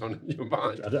 What goes on in your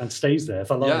mind? And stays there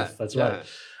for life. Yeah, That's yeah.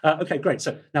 right. Okay, great.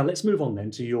 So now let's move on then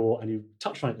to and you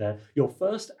touched on it there, your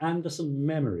first Anderson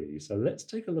memory. So let's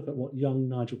take a look at what young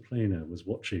Nigel Planer was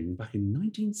watching back in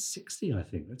 1960, I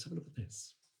think. Let's have a look at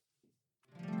this.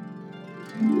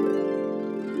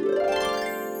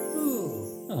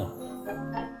 Oh.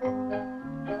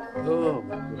 Oh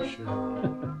my gosh.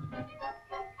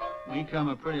 We come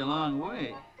a pretty long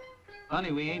way.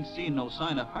 Funny, we ain't seen no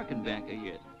sign of Harkenbacker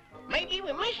yet. Maybe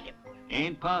we missed him.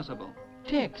 Ain't possible.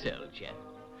 Tex, old chap,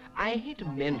 I hate to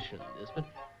mention this, but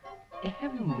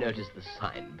have you noticed the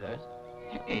signpost?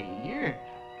 Hey, yeah.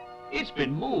 It's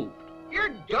been moved. You're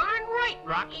darn right,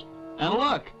 Rocky. And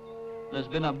look, there's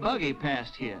been a buggy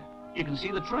past here. You can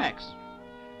see the tracks.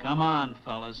 Come on,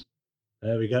 fellas.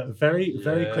 There we go. Very,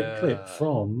 very quick clip Yeah.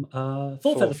 from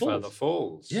Four Feather Feather Falls.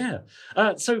 Falls. Yeah.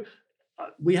 So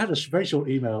we had a very short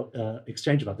email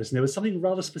exchange about this, and there was something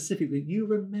rather specific that you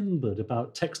remembered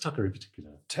about Tex Tucker in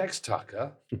particular. Tex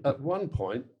Tucker, at one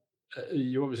point,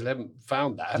 you obviously haven't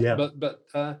found that, Yeah.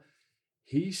 but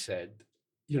he said,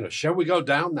 shall we go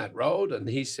down that road? And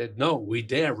he said, no, we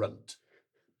daren't.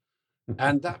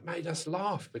 And that made us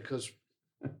laugh because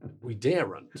we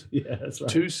daren't. Yeah, that's right.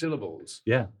 2 syllables.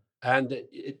 Yeah. And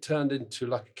it turned into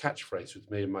like a catchphrase with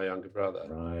me and my younger brother.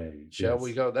 Right. Shall yes.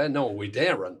 we go there? No, we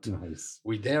daren't. Nice.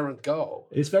 We daren't go.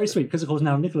 It's very sweet because, of course,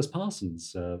 now Nicholas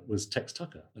Parsons was Tex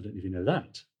Tucker. I don't know if you know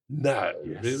that. No,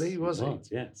 Yes, really? Was he?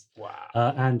 Yes.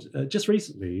 Wow. And just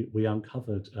recently, we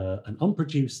uncovered an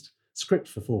unproduced script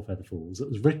for Four Feather Falls that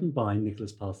was written by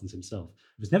Nicholas Parsons himself.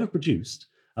 It was never produced,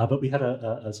 but we had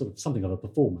a sort of something of a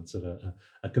performance at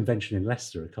a convention in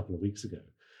Leicester a couple of weeks ago.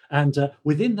 And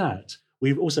within that,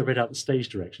 we've also read out the stage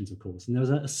directions, of course. And there was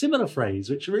a similar phrase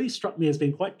which really struck me as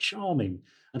being quite charming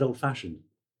and old-fashioned.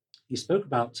 He spoke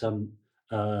about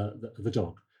the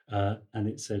dog, and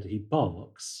it said he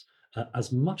barks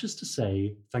as much as to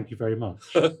say, thank you very much.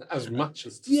 As much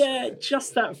as to Yeah, say.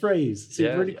 just that phrase seemed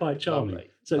Yeah, really yeah, quite charming. lovely,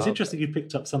 So it's lovely. interesting you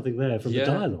picked up something there from the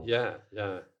dialogue. Yeah,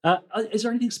 yeah. Is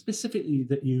there anything specifically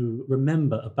that you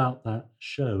remember about that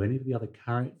show? Any of the other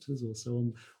characters or so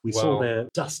on? We saw Well- there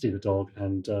Dusty the dog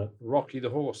and Rocky the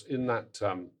horse in that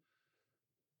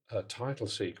title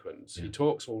sequence, he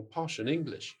talks all posh and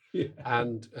English,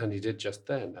 and he did just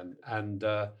then, and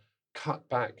cut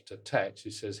back to Tex,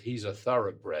 who says he's a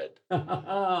thoroughbred.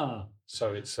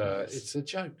 So it's a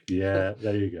joke. yeah,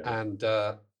 there you go. And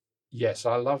yes,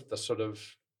 I love the sort of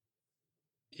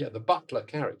the butler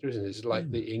character, isn't it? It's like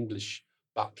the English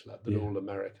butler that all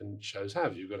American shows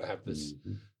have. You've got to have this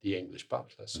the English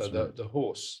butler. So the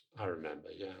horse, I remember,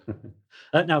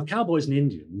 Now, Cowboys and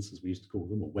Indians, as we used to call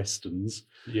them, or Westerns,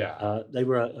 they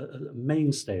were a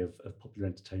mainstay of popular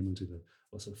entertainment in the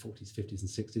sort of 40s, 50s, and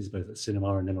 60s, both at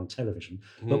cinema and then on television.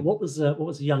 But what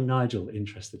was young Nigel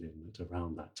interested in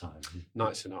around that time?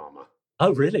 Knights in Armour.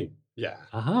 Oh, really? Yeah.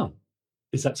 Aha.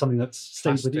 Is that something that's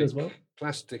stayed with you as well?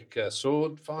 Plastic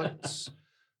sword fights,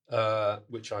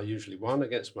 which I usually won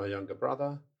against my younger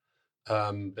brother.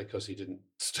 because he didn't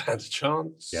stand a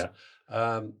chance. Yeah.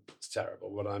 It's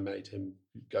terrible what I made him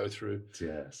go through.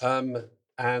 Yes.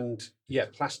 And yeah,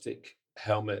 plastic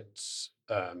helmets,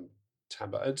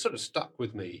 it sort of stuck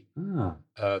with me.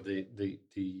 The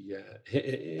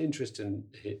interest in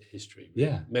history.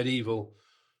 Yeah. Medieval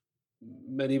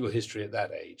history at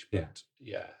that age. But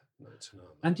no, it's an arm.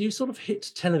 And you sort of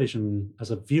hit television as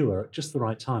a viewer at just the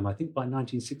right time. I think by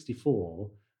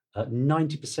 1964,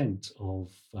 90%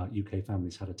 of UK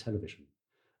families had a television.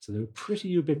 So they were pretty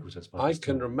ubiquitous by I this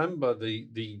can time. remember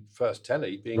the first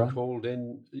telly being called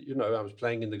in. You know, I was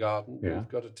playing in the garden. Yeah. We've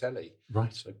got a telly.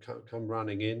 Right. So come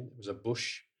running in. It was a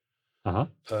bush Uh-huh.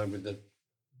 with the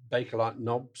Bakelite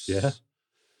knobs. Yeah.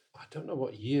 I don't know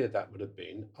what year that would have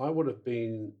been. I would have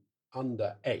been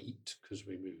under 8 because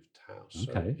we moved house.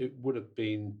 Okay. So it would have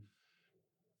been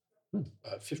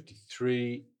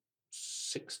 53,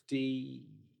 60.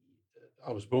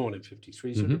 I was born in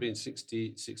 53, so it would have been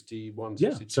 60, 61, Yeah,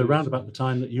 62. so around about the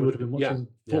time that you would have been watching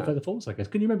Four yeah. Feather Falls, I guess.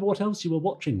 Can you remember what else you were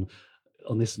watching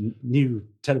on this new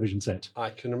television set? I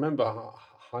can remember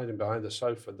hiding behind the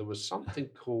sofa. There was something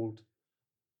called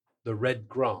The Red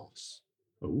Grass,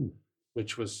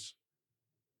 which was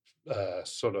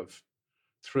sort of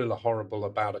thriller horrible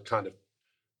about a kind of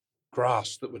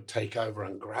grass that would take over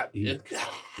and grab you.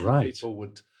 Right. People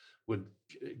would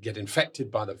get infected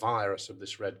by the virus of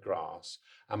this red grass,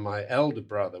 and my elder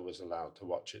brother was allowed to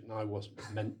watch it, and I wasn't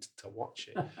meant to watch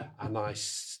it. And I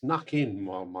snuck in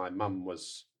while my mum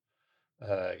was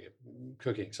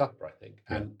cooking supper, I think,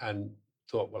 and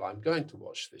thought, well, I'm going to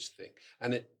watch this thing,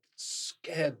 and it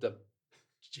scared the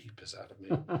jeepers out of me.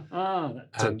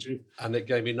 And it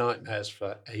gave me nightmares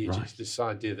for ages. Right. This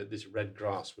idea that this red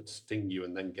grass would sting you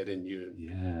and then get in you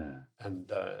and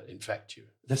infect you.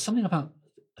 There's something about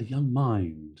a young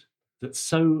mind that's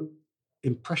so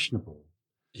impressionable.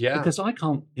 Yeah. Because I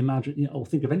can't imagine or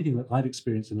think of anything that I've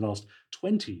experienced in the last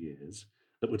 20 years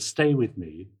that would stay with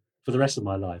me for the rest of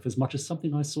my life as much as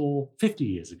something I saw 50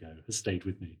 years ago has stayed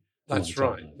with me. That's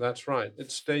right. That's right.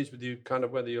 It stays with you kind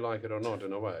of whether you like it or not,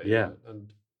 in a way. Yeah.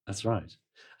 And that's right.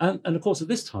 And of course, at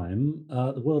this time,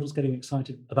 the world was getting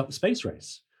excited about the space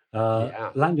race.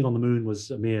 Landing on the moon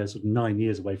was a mere sort of 9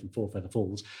 years away from Four Feather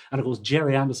Falls. And of course,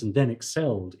 Jerry Anderson then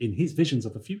excelled in his visions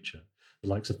of the future, the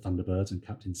likes of Thunderbirds and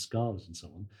Captain Scarlet and so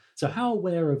on. So how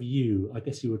aware of you, I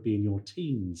guess you would be in your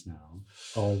teens now,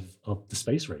 of the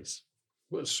space race?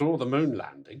 Well, saw the moon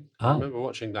landing. I remember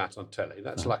watching that on telly.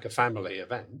 That's like a family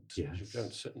event. Yes. You go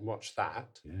and sit and watch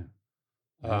that. Yeah.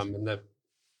 And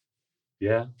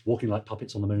they're walking like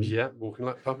puppets on the moon. Yeah, walking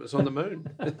like puppets on the moon.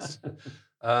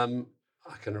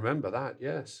 I can remember that.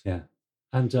 Yes. Yeah.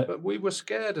 And but we were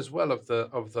scared as well of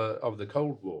the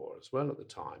Cold War as well at the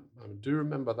time. I do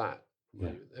remember that.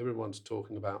 Yeah. Everyone's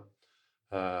talking about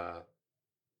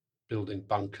building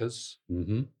bunkers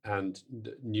and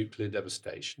nuclear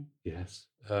devastation. Yes.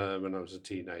 When I was a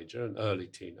teenager and early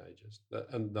teenagers.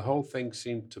 And the whole thing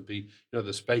seemed to be,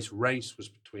 the space race was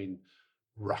between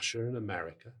Russia and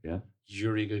America. Yeah.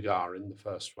 Yuri Gagarin, the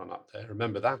first one up there.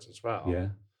 Remember that as well. Yeah.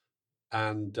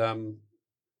 And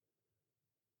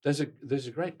there's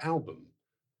a great album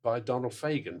by Donald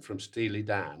Fagen from Steely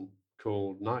Dan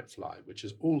called Nightfly, which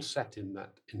is all set in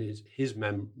his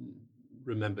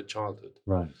remembered childhood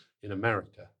in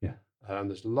America. Yeah. And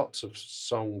there's lots of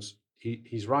songs.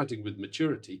 He's writing with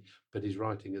maturity, but he's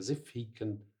writing as if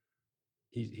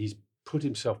he's put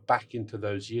himself back into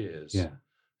those years. Yeah.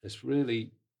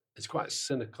 It's quite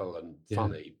cynical and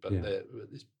funny, but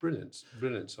it's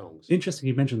brilliant songs. Interesting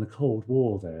you mentioned the Cold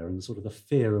War there and sort of the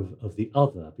fear of the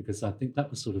other, because I think that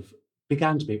was sort of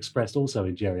began to be expressed also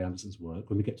in Jerry Anderson's work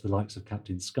when we get to the likes of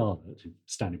Captain Scarlet, who's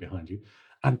standing behind you,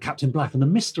 and Captain Black and the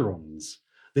Mysterons.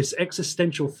 This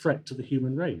existential threat to the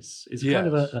human race is kind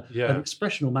of an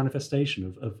expression or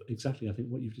manifestation of exactly, I think,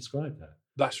 what you've described there.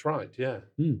 That's right, yeah.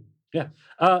 Yeah.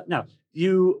 Now,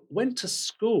 you went to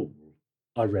school,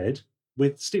 I read,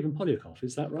 with Stephen Polyakov,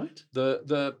 is that right?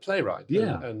 The playwright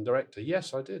Yeah. and director.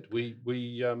 Yes, I did. We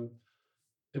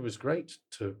it was great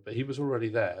he was already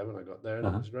there when I got there, and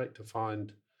it was great to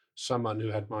find someone who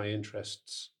had my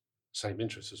same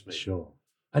interests as me. Sure.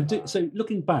 And so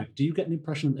looking back, do you get an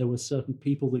impression that there were certain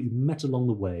people that you met along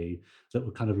the way that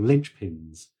were kind of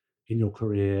linchpins in your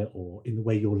career or in the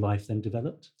way your life then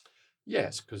developed?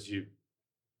 Yes, because it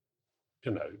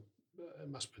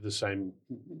must be the same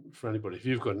for anybody. If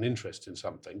you've got an interest in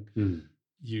something,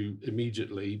 you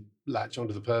immediately latch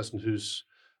onto the person who's,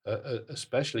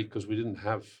 especially because we didn't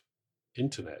have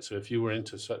internet. So if you were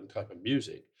into a certain type of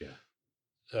music,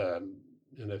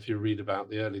 if you read about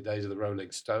the early days of the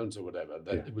Rolling Stones or whatever,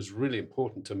 that it was really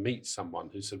important to meet someone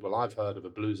who said, well, I've heard of a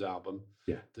blues album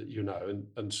that you know.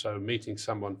 And so meeting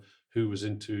someone who was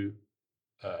into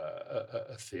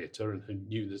a theatre and who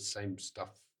knew the same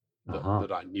stuff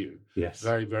that I knew,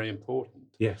 very, very important.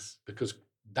 Yes. Because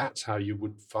that's how you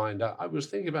would find out. I was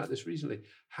thinking about this recently.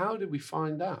 How did we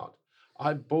find out?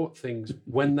 I bought things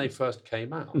when they first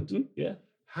came out. Yeah.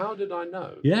 How did I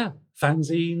know? Yeah.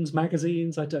 Fanzines,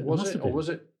 magazines, I don't know. Was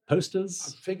it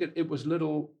posters? I figured it was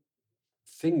little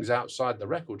things outside the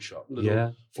record shop, or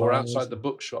flyers. outside the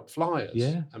bookshop, flyers,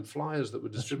 and flyers that were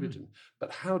distributed. Right.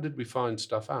 But how did we find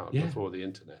stuff out before the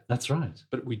internet? That's right.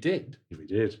 But we did. We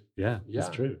did. Yeah, that's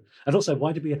true. And also,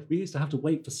 why did we used to have to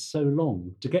wait for so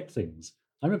long to get things?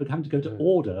 I remember having to go to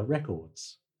order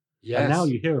records. Yes. And now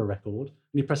you hear a record and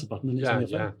you press a button and it's on your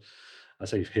phone. Yeah. I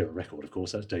say you hear a record, of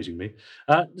course, that's dating me.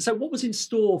 So what was in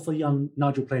store for young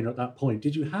Nigel Planer at that point?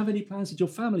 Did you have any plans? Did your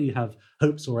family have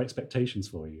hopes or expectations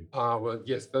for you? Well,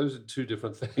 yes, those are two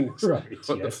different things. Right,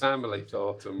 What the family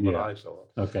thought and what I thought.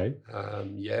 Okay.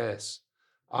 Yes,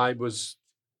 I was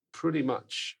pretty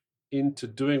much into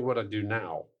doing what I do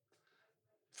now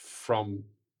from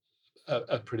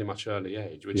a pretty much early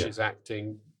age, which is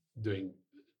acting,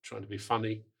 trying to be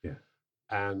funny,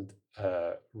 and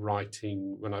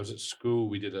writing. When I was at school,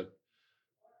 we did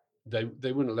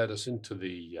they wouldn't let us into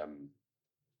the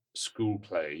school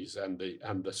plays and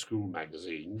the school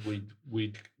magazine.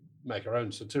 We'd make our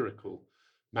own satirical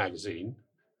magazine,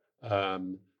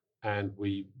 and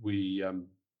we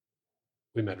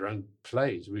made our own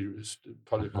plays.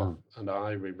 Polygraph and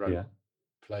I wrote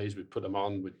plays. We put them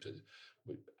on. We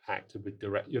acted. We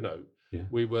direct.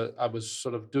 I was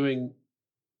sort of doing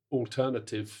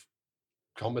alternative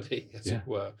comedy, as it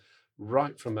were,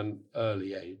 right from an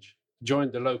early age.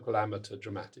 Joined the local amateur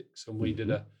dramatics, and we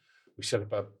set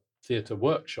up a theatre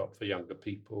workshop for younger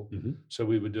people. So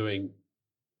we were doing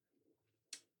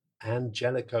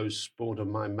Angelico's Sport of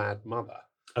My Mad Mother,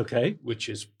 which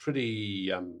is pretty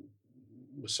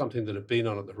was something that had been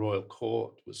on at the Royal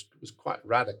Court, was quite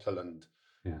radical and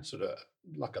sort of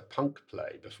like a punk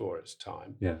play before its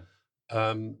time.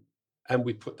 And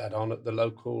we put that on at the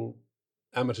local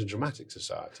Amateur Dramatic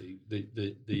Society,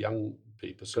 the young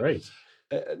people. So great.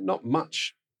 Not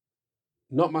much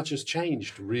has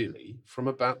changed really from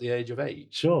about the age of 8.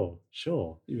 Sure.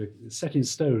 You were set in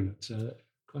stone at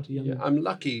quite a young. Yeah, I'm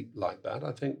lucky like that,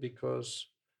 I think, because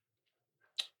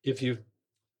if you're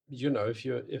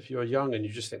young and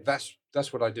you just think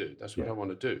that's what I do, that's what I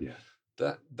want to do,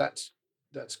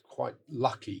 that's quite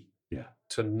lucky.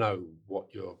 To know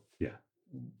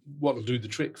what'll do the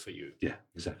trick for you. Yeah,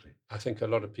 exactly. I think a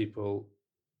lot of people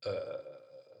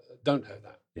don't have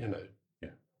that,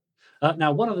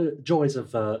 Now, one of the joys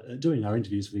of doing our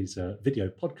interviews for these video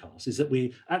podcasts is that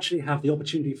we actually have the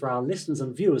opportunity for our listeners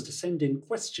and viewers to send in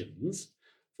questions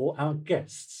for our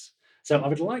guests. So I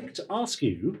would like to ask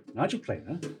you, Nigel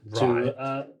Planer,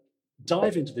 to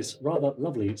dive into this rather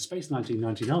lovely Space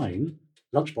 1999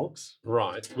 lunchbox.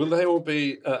 Right. Will they all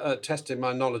be testing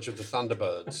my knowledge of the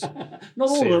Thunderbirds Not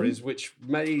all series, of them. which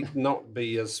may not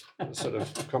be as sort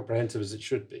of comprehensive as it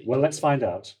should be? Well, let's find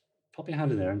out. Pop your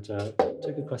hand in there and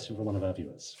take a question from one of our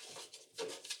viewers.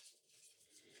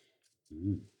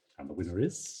 And the winner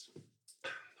is?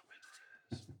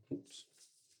 Oops.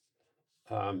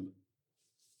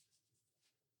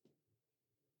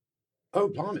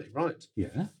 Blimey, right.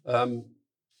 Yeah.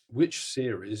 Which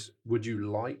series would you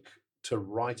like to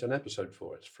write an episode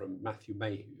for? It's from Matthew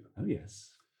Mayhew. Oh,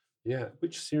 yes. Yeah.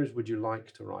 Which series would you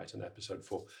like to write an episode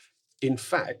for? In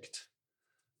fact,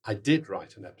 I did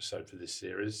write an episode for this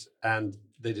series and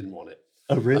they didn't want it.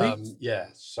 Oh, really? Yeah.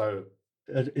 So.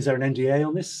 Is there an NDA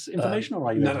on this information or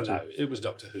are you No. It was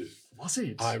Doctor Who. Was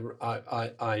it? I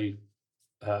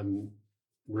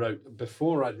wrote,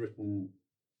 before I'd written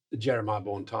Jeremiah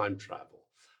Bourne Time Travel,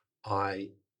 I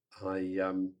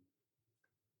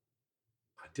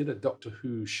did a Doctor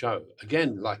Who show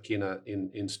again, like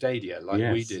in Stadia,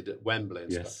 like we did at Wembley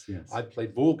and stuff. Yes. I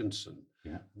played Vorgensen,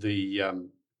 the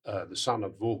son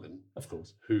of Vorgen, of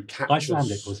course, who captures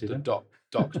Icelandic, was he, the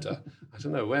Doctor. I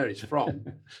don't know where he's from,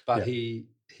 but he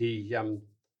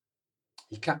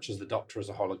captures the Doctor as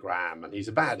a hologram, and he's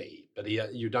a baddie. But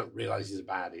you don't realise he's a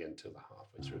baddie until the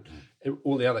halfway through.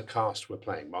 All the other cast were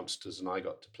playing monsters, and I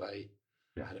got to play.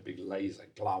 I had a big laser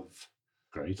glove.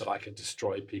 Great. That I could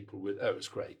destroy people with. Oh, it was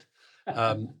great.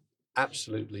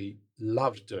 Absolutely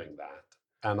loved doing that.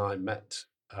 And I met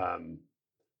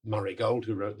Murray Gold,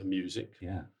 who wrote the music.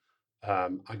 Yeah.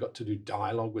 I got to do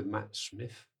dialogue with Matt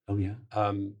Smith. Oh, yeah.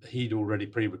 He'd already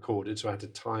pre-recorded, so I had to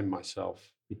time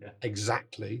myself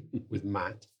exactly with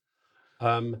Matt.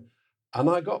 And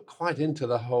I got quite into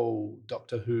the whole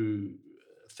Doctor Who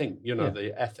thing,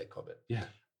 the ethic of it. Yeah.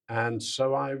 And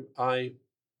so I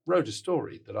wrote a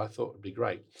story that I thought would be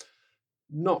great,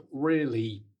 not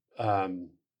really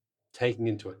taking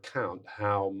into account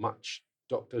how much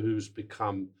Doctor Who's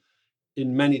become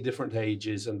in many different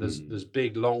ages, and there's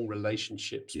big, long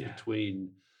relationships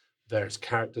between various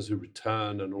characters who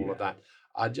return and all of that.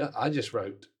 I just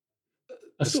wrote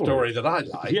a story that I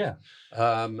like. Yeah.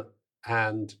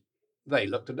 And they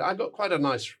looked at it. I got quite a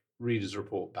nice reader's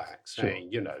report back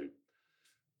saying,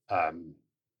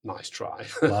 nice try.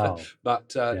 Wow.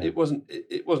 But it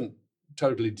wasn't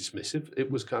totally dismissive.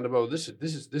 It was kind of,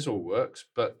 this all works,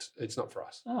 but it's not for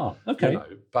us. Oh, okay.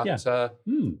 But so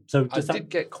I did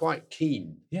get quite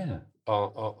keen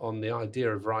on the idea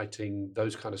of writing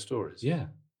those kind of stories. Yeah.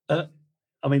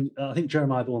 I mean, I think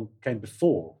Jeremiah Bourne came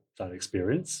before that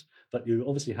experience, but you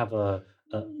obviously have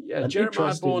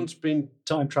Jeremiah Bourne's been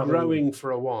time travel growing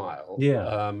for a while.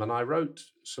 Yeah. And I wrote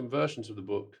some versions of the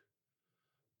book,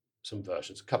 a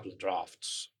couple of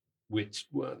drafts, which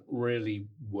weren't really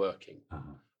working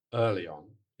early on.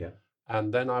 Yeah.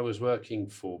 And then I was working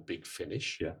for Big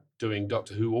Finish, doing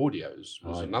Doctor Who audios,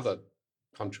 was another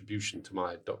contribution to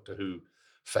my Doctor Who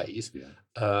phase,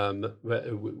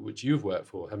 which you've worked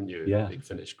for, haven't you? Yeah. Big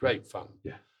Finish, great fun.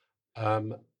 Yeah.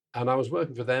 And I was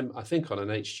working for them, I think, on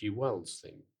an H.G. Wells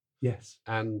thing. Yes.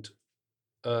 And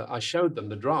I showed them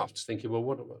the drafts, thinking, well,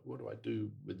 what do I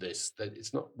do with this? That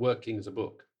it's not working as a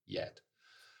book yet.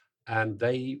 And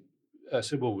they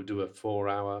said, well, we'll do a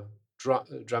 4-hour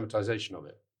dramatization of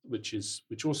it, which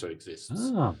also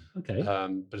exists. Ah, okay.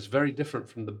 But it's very different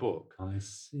from the book. I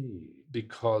see.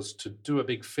 Because to do a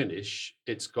Big Finish,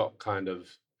 it's got kind of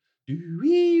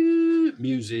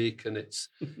music, and it's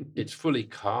fully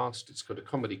cast. It's got a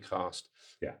comedy cast.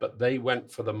 Yeah. But they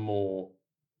went for the more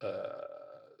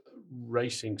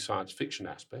racing science fiction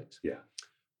aspect. Yeah.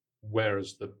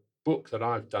 Whereas the book that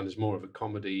I've done is more of a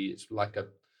comedy. It's like a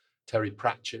Terry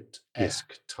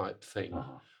Pratchett-esque type thing,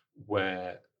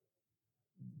 where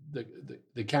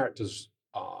the characters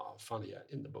are funnier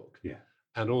in the book. Yeah.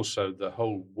 And also the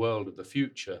whole world of the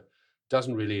future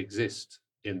doesn't really exist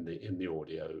in the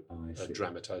audio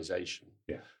dramatization.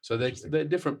 Yeah. So they're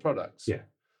different products. Yeah.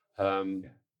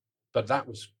 But that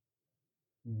was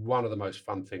one of the most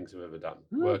fun things I've ever done.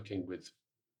 Working with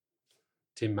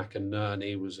Tim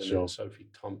McInerney was in it, Sophie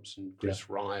Thompson, Chris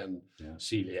Ryan,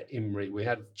 Celia Imrie. We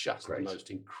had just the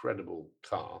most incredible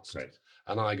cast. Great.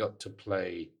 And I got to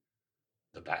play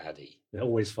the baddie. They're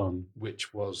always fun.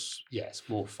 Which was,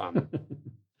 more fun.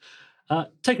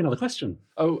 Take another question.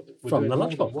 Oh, from the more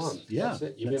lunchbox. than one. Yeah. That's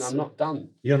it. You mean I'm not done?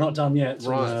 You're not done yet.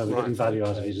 Right. We're getting value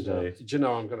out of you today. Do you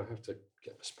know I'm going to have to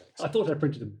get the specs? I thought I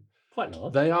printed them quite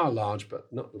large. They are large,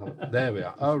 but not large. There we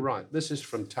are. Oh, right. This is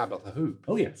from Tabitha Hoop.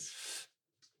 Oh, yes.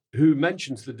 Who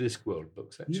mentions the Discworld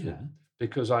books, actually. Yeah.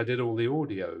 Because I did all the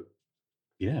audio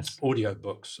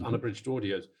books, unabridged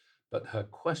audios. But her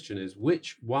question is,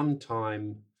 which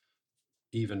one-time,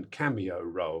 even cameo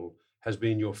role has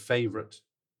been your favourite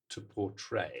to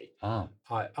portray?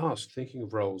 I asked, thinking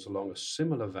of roles along a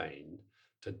similar vein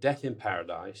to Death in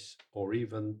Paradise or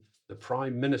even the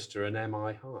Prime Minister in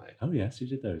MI High. Oh, yes, you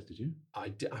did those, did you? I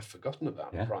did. I've forgotten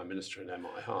about the Prime Minister in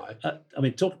MI High. I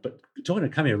mean, talking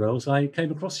of cameo roles, I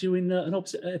came across you in an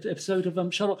episode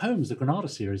of Sherlock Holmes, the Granada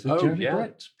series, with Jeremy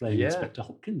Brett playing Inspector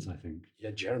Hopkins, I think.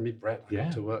 Yeah, Jeremy Brett. I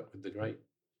got to work with the great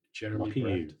Jeremy Lucky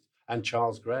Brett. you. And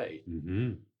Charles Gray,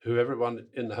 who everyone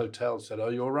in the hotel said, "Oh,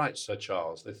 you're right, Sir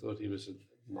Charles." They thought he was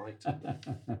a knight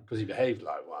because he behaved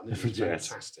like one. It was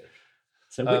fantastic.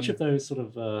 So which of those sort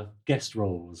of guest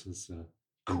roles was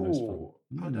cool?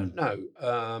 I don't know.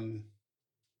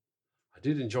 I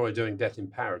did enjoy doing Death in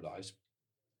Paradise.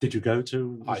 Did you go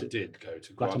to? I did go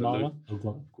to Guatemala.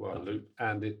 Guadeloupe,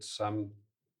 and it's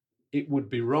it would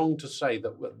be wrong to say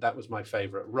that was my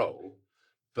favourite role,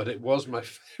 but it was my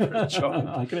favourite job.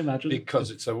 I can imagine, because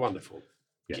it's a wonderful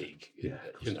gig. Yeah,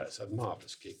 it's a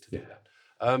marvelous gig to do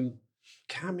that.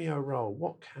 Cameo role.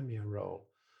 What cameo role?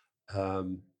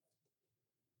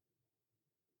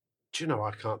 Do you know,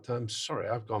 I can't. I'm sorry,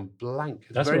 I've gone blank.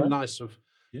 It's very nice of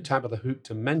Tabitha Hoop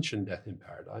to mention Death in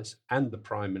Paradise and the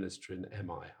Prime Minister in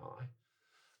MI High.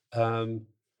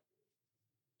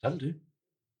 That'll do.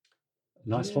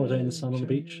 Nice holiday in the sun on the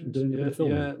beach and doing a bit of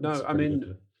filming. Yeah, no, I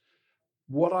mean,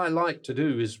 what I like to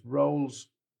do is roles.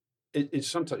 It's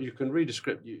sometimes you can read a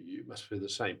script, you must feel the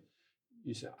same.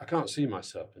 You say, I can't see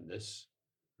myself in this,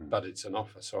 but it's an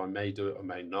offer, so I may do it or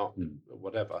may not, or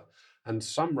whatever. And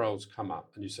some roles come up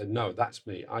and you say, no, that's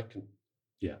me. I can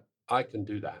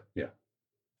do that. Yeah.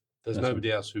 There's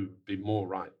nobody else who'd be more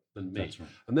right than me. That's right.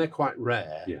 And they're quite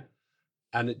rare. Yeah.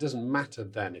 And it doesn't matter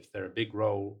then if they're a big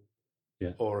role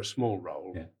Yeah. or a small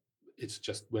role. Yeah. It's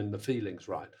just when the feeling's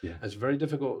right. Yeah. And it's very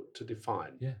difficult to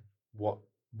define Yeah. what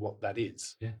that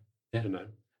is. Yeah. Yeah. You know.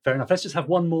 Fair enough. Let's just have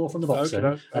one more from the box,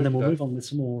 then, and then we'll move on with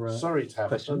some more Sorry to have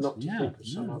questions. not to think of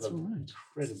some that's other all right.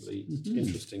 incredibly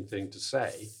interesting thing to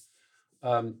say.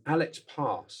 Alex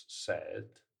Pass said,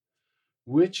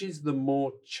 which is the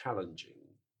more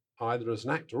challenging, either as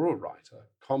an actor or writer,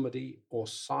 comedy or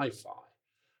sci-fi?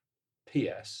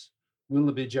 P.S. Will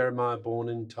there be Jeremiah Born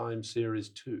in Time Series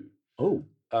 2? Oh.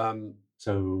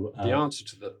 So the answer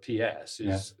to the P.S.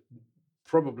 is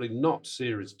probably not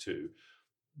Series 2.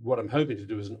 What I'm hoping to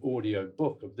do is an audio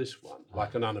book of this one,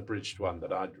 like an unabridged one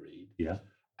that I'd read. Yeah.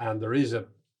 And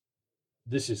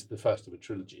this is the first of a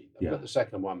trilogy. I've got the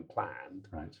second one planned.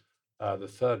 Right. The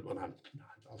third one,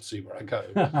 I'll see where I go.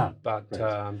 But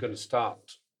I'm going to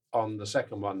start on the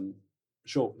second one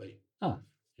shortly.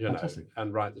 Fantastic.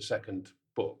 And write the second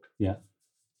book. Yeah.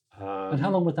 And how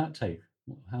long would that take?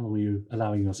 How long were you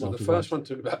allowing yourself to the first one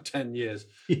took about 10 years.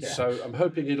 Yeah. So I'm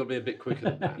hoping it'll be a bit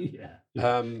quicker than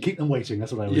that. Keep them waiting.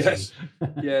 That's what I always say.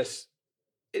 Yes.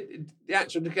 The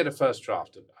actual to get a first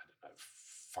draft of,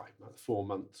 5 months, 4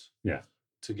 months. Yeah.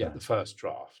 To get the first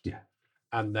draft. Yeah.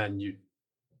 And then you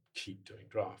keep doing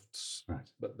drafts. Right.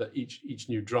 But each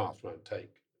new draft won't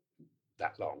take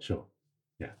that long. Sure.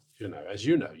 Yeah. As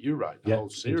you know, you write a whole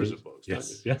series of books, don't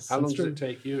you? Yes. How long does it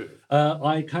take you?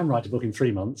 I can write a book in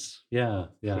 3 months. Yeah.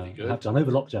 Pretty good. I have done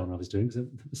over lockdown. I was doing so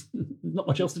there's not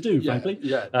much else to do, frankly.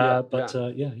 But So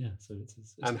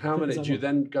it's and how many do you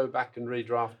then go back and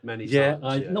redraft many times?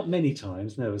 Yeah, not many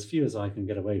times. No, as few as I can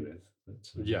get away with. But,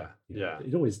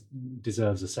 It always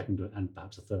deserves a second and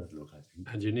perhaps a third look, I think.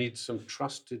 And you need some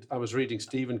trusted. I was reading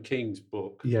Stephen King's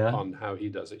book on how he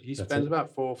does it. He spends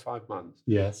about 4 or 5 months.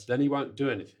 Yes. Then he won't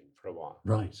do anything for a while.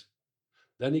 Right.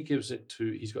 Then he gives it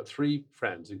to. He's got 3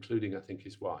 friends, including I think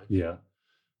his wife. Yeah.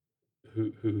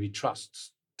 Who he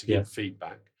trusts to give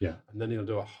feedback. Yeah. And then he'll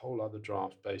do a whole other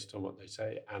draft based on what they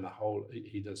say, and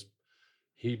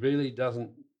he really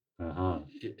doesn't.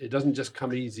 It doesn't just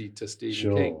come easy to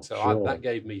Stephen King. So that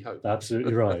gave me hope.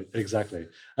 Absolutely right. Exactly.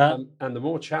 And the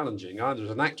more challenging, either as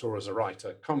an actor or as a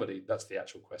writer, comedy, that's the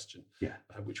actual question,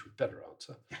 which we'd better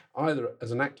answer. Either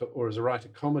as an actor or as a writer,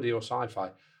 comedy or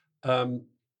sci-fi.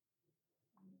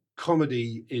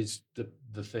 Comedy is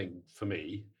the thing for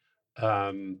me.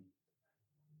 And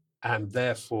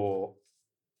therefore,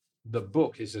 the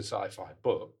book is a sci-fi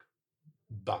book,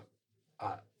 but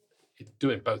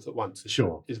doing both at once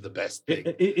is the best thing.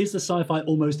 Is the sci-fi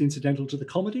almost incidental to the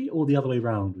comedy, or the other way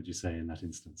round, would you say, in that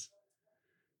instance?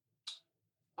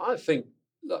 I think,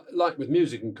 like with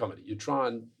music and comedy, you try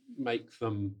and make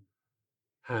them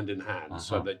hand in hand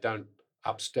so they don't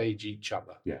upstage each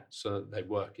other. Yeah. So that they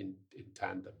work in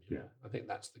tandem. Yeah. I think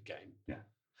that's the game.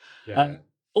 Yeah.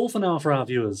 All for now for our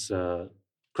viewers'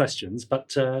 questions,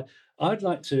 but I'd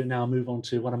like to now move on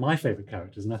to one of my favourite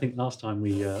characters, and I think last time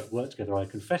we worked together I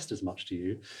confessed as much to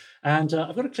you. And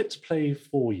I've got a clip to play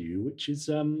for you, which is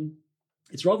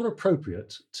it's rather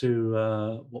appropriate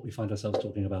to what we find ourselves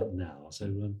talking about now.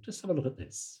 So just have a look at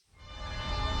this.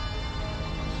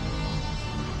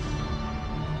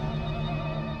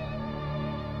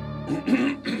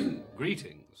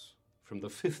 Greetings from the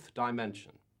 5th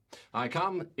dimension. I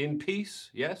come in peace,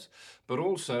 yes, but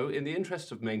also in the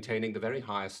interest of maintaining the very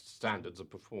highest standards of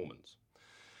performance.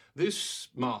 This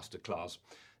masterclass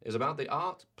is about the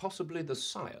art, possibly the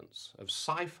science, of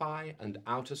sci-fi and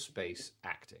outer space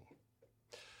acting.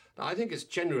 Now, I think it's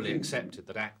generally accepted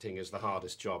that acting is the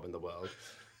hardest job in the world,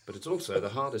 but it's also the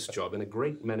hardest job in a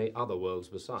great many other worlds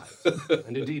besides,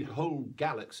 and indeed whole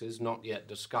galaxies not yet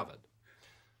discovered.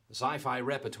 The sci-fi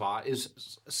repertoire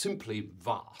is simply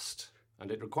vast,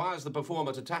 and it requires the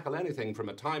performer to tackle anything from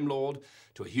a Time Lord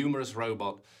to a humorous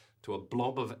robot to a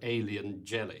blob of alien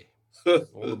jelly.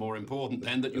 All the more important,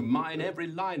 then, that you mine every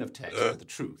line of text with the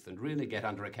truth and really get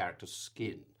under a character's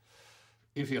skin.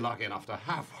 If you're lucky enough to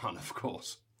have one, of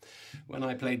course. When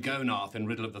I played Gonath in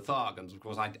Riddle of the Thargans, of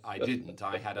course, I didn't.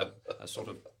 I had a sort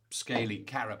of scaly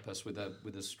carapace with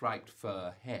a striped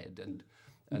fur head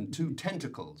and 2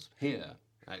 tentacles here,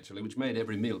 actually, which made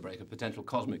every meal break a potential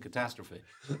cosmic catastrophe.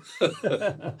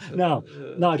 Now,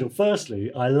 Nigel,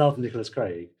 firstly, I love Nicholas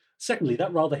Craig. Secondly,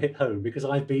 that rather hit home because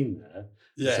I've been there.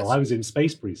 Yes. So I was in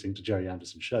Space Precinct, a Jerry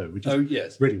Anderson show, which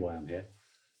is really why I'm here.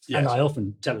 Yes. And I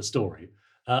often tell a story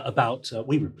about,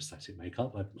 we were in prosthetic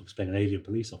makeup. I was playing an alien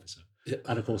police officer. Yeah.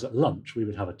 And of course, at lunch, we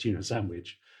would have a tuna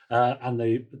sandwich. And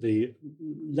the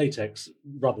latex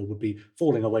rubber would be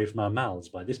falling away from our mouths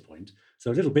by this point.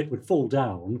 So a little bit would fall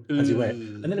down as you went.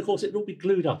 And then, of course, it would all be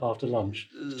glued up after lunch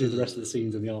to do the rest of the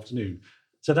scenes in the afternoon.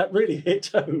 So that really hit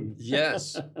home.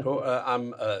 Yes.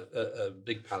 I'm a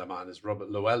big pal of mine is Robert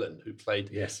Llewellyn, who played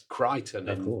Crichton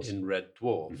in Red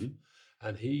Dwarf. Mm-hmm.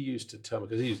 And he used to tell me,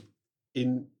 because he was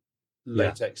in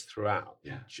latex throughout,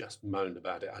 he just moaned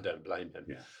about it. I don't blame him.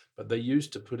 Yeah. But they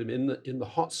used to put him in the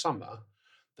hot summer,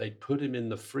 they'd put him in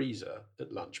the freezer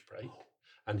at lunch break.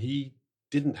 And he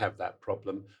didn't have that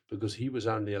problem because he was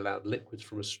only allowed liquids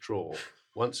from a straw.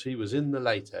 Once he was in the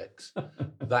latex,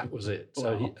 that was it.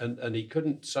 So he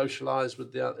couldn't socialise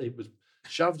with the other. He was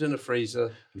shoved in a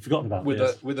freezer. You've forgotten about with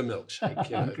this. a milkshake.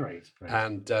 You know? Great.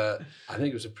 And I think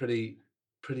it was a pretty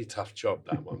tough job,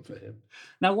 that one, for him.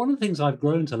 Now, one of the things I've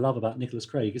grown to love about Nicholas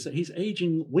Craig is that he's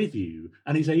aging with you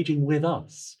and he's aging with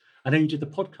us. I know you did the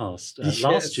podcast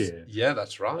last year. Yeah,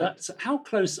 that's right. So how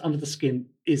close under the skin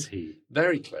is he?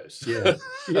 Very close. Yeah,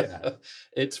 yeah.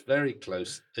 It's very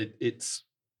close. It's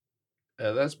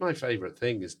that's my favourite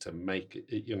thing, is to make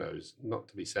it. You know, is not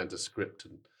to be sent a script,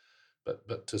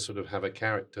 but to sort of have a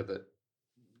character that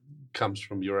comes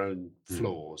from your own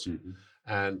flaws. Mm-hmm.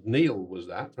 And Neil was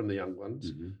that from The Young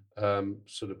Ones,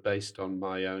 sort of based on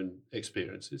my own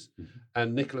experiences. Mm-hmm.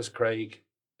 And Nicholas Craig,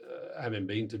 having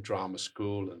been to drama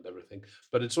school and everything,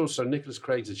 but it's also Nicholas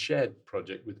Craig's a shared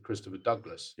project with Christopher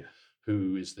Douglas,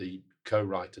 who is the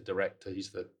co-writer director.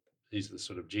 He's the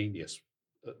sort of genius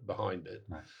behind it.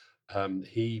 Right.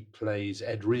 He plays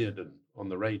Ed Reardon on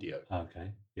the radio.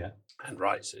 Okay, yeah, and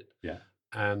writes it. Yeah,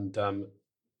 and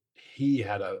he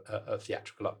had a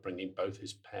theatrical upbringing. Both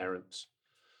his parents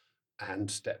and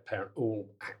step-parent,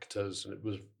 all actors, and it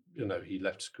was, you know, he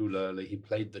left school early. He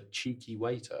played the cheeky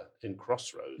waiter in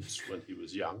Crossroads when he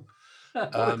was young.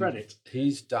 What a credit.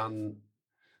 He's done,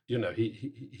 you know,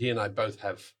 he and I both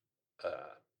have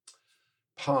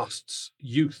pasts,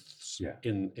 youths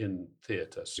in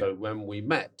theatre. So when we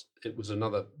met, it was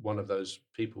another one of those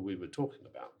people we were talking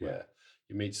about, where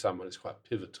you meet someone who's quite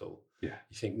pivotal. Yeah.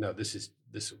 You think, no, this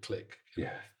will click.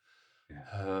 Yeah.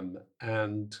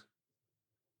 And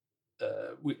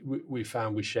we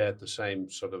found we shared the same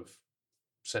sort of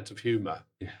sense of humour.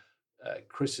 Yeah.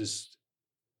 Chris's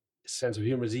sense of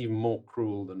humour is even more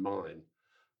cruel than mine,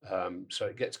 so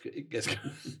it gets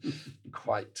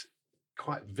quite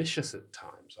vicious at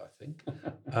times, I think.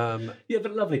 Yeah,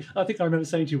 but lovely. I think I remember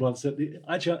saying to you once that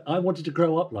actually I wanted to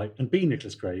grow up like and be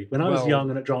Nicholas Craig when I was young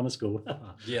and at drama school.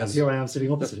 Yes. And here I am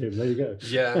sitting opposite him. There you go.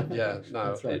 Yeah.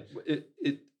 No, That's right.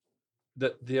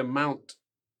 The amount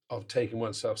of taking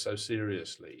oneself so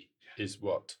seriously is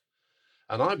what.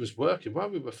 And I was working while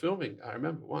we were filming. I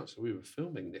remember once we were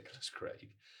filming Nicholas Craig,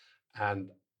 and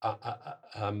I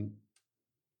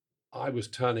was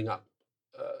turning up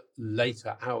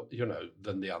later out, you know,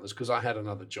 than the others because I had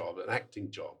another job, an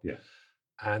acting job. Yeah.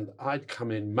 And I'd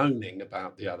come in moaning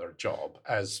about the other job,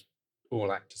 as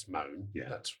all actors moan. Yeah.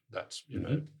 That's you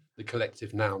know, the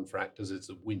collective noun for actors is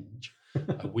a whinge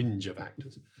of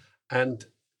actors. And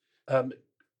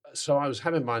so I was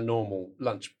having my normal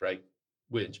lunch break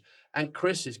whinge, and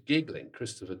Chris is giggling,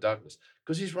 Christopher Douglas,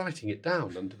 because he's writing it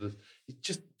down he's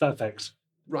just perfect.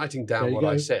 Writing down what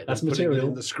I said. That's and material putting it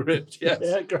in the script. Yes.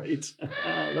 Yeah, great.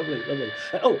 Lovely.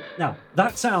 Oh, now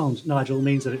that sound, Nigel,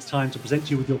 means that it's time to present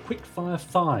you with your quickfire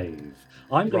 5.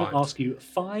 I'm going to ask you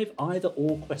 5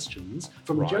 either/or questions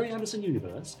from the Jerry Anderson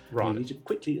universe. Right. You need to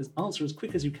quickly answer as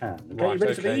quick as you can. Okay, Right, you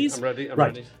ready for these? I'm ready. I'm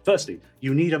right. ready. Firstly,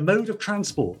 you need a mode of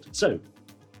transport. So,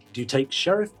 do you take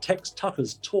Sheriff Tex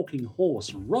Tucker's talking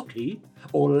horse, Rocky,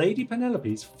 or Lady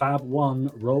Penelope's Fab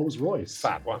 1 Rolls Royce?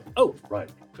 Fab 1. Oh, right.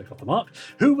 Click off the mark.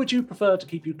 Who would you prefer to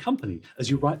keep you company as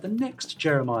you write the next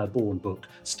Jeremiah Bourne book?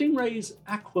 Stingray's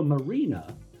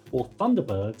Aquamarina or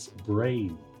Thunderbird's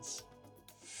Brains?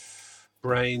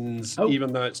 Brains,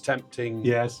 even though it's tempting.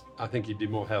 Yes. I think he'd be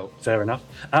more help. Fair enough.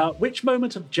 Which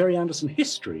moment of Jerry Anderson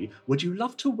history would you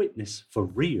love to witness for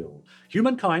real?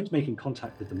 Humankind making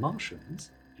contact with the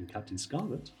Martians in Captain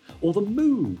Scarlet, or the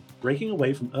moon breaking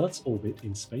away from Earth's orbit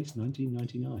in Space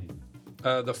 1999?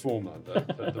 The former,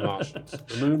 the Martians.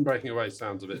 The moon breaking away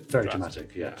sounds a bit very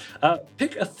drastic. dramatic, yeah.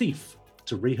 Pick a thief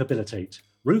to rehabilitate.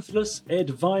 Ruthless Ed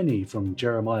Viney from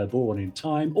Jeremiah Bourne in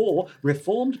Time, or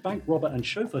reformed bank robber and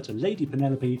chauffeur to Lady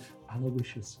Penelope,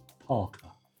 Aloysius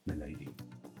Parker, milady.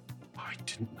 I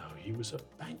didn't know he was a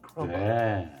bank robber.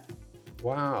 Yeah.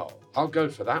 Wow. I'll go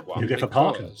for that one. You go for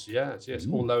Parker? Yes.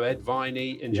 Although Ed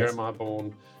Viney in Jeremiah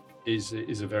Bourne is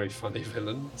a very funny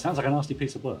villain. Sounds like a nasty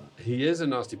piece of work. He is a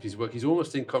nasty piece of work. He's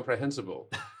almost incomprehensible.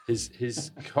 His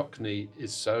Cockney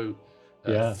is so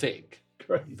thick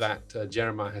that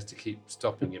Jeremiah has to keep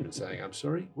stopping him and saying, "I'm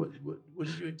sorry, what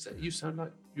did you say? You sound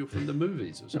like you're from the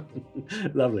movies or something."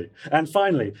 Lovely. And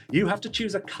finally, you have to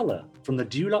choose a colour from the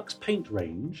Dulux paint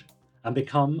range and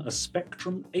become a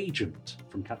Spectrum agent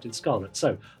from Captain Scarlet.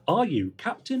 So, are you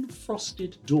Captain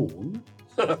Frosted Dawn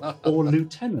or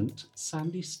Lieutenant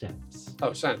Sandy Steps?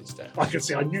 Oh, Sandy Steps. I can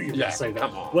see, I knew you were going to say that.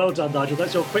 Come on. Well done, Nigel.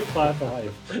 That's your quick fire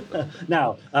 5.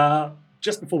 Now,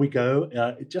 just before we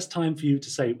go, just time for you to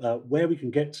say where we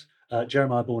can get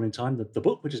Jeremiah Born in Time, the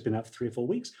book, which has been out for 3 or 4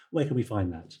 weeks. Where can we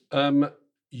find that?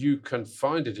 You can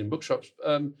find it in bookshops.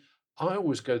 I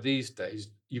always go these days.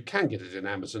 You can get it in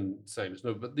Amazon, same as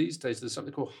no, but these days there's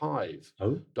something called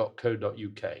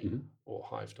hive.co.uk or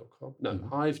hive.com. No,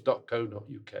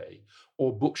 hive.co.uk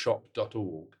or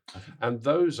bookshop.org. Okay. And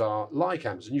those are like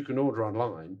Amazon. You can order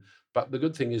online, but the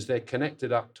good thing is they're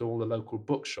connected up to all the local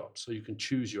bookshops. So you can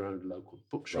choose your own local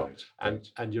bookshop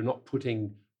and you're not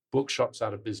putting bookshops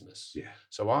out of business. Yeah.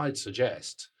 So I'd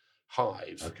suggest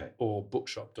Hive or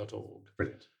bookshop.org.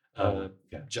 Brilliant.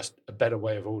 Just a better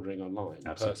way of ordering online,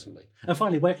 personally. And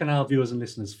finally, where can our viewers and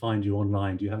listeners find you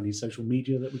online? Do you have any social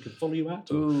media that we can follow you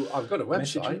at? I've got a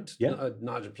website,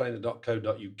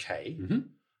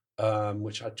 nigelplaner.co.uk,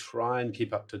 which I try and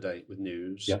keep up to date with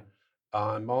news. Yeah.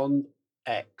 I'm on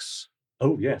X.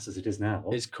 Oh, yes, as it is now.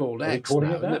 It's called X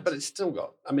now, isn't it? But it's still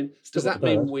got... I mean, does that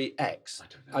mean we X? I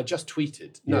don't know. I just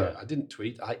tweeted. No, I didn't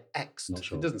tweet. I X'd. Not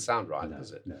sure. It doesn't sound right,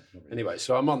 does it? No, not really. Anyway,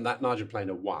 so I'm on that, Nigel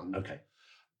Planer 1. Okay.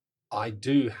 I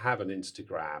do have an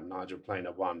Instagram, Nigel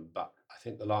Planer 1, but I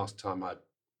think the last time I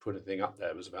put a thing up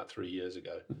there was about 3 years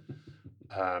ago.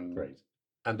 Great.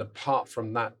 And apart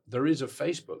from that, there is a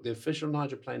Facebook, the official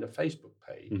Nigel Planer Facebook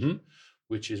page,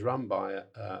 which is run by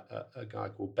a guy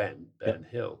called Ben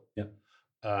Hill. Yeah.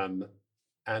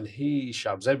 And he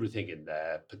shoves everything in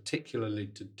there, particularly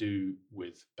to do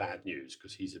with bad news,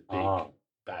 because he's a big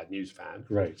bad news fan.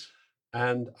 Great.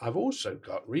 And I've also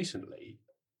got recently...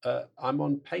 I'm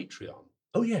on Patreon.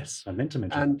 Oh, yes. I meant to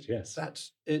mention that, yes.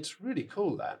 It's really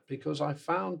cool, that, because I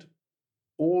found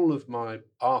all of my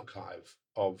archive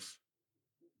of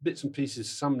bits and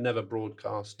pieces, some never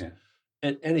broadcast,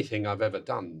 and anything I've ever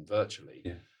done virtually.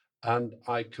 Yeah. And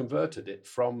I converted it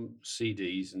from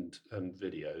CDs and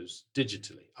videos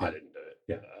digitally. Yeah. I didn't do it.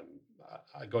 Yeah.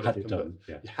 I got it done.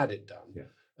 Yeah. Had it done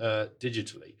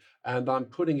digitally. And I'm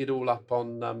putting it all up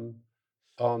on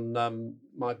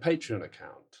my Patreon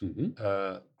account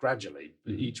gradually.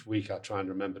 Each week I try and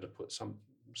remember to put some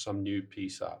new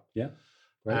piece up. Yeah.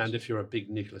 Great. And if you're a big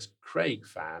Nicholas Craig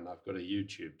fan, I've got a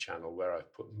YouTube channel where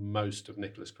I've put most of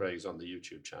Nicholas Craig's on the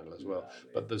YouTube channel as well.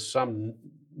 Really? But there's some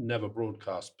never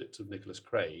broadcast bits of Nicholas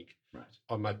Craig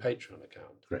on my Patreon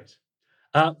account. Great.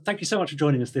 Thank you so much for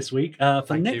joining us this week.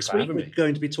 For next week, we're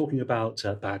going to be talking about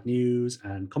bad news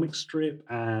and comic strip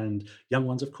and Young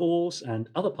Ones, of course, and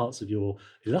other parts of your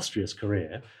illustrious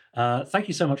career. Thank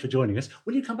you so much for joining us.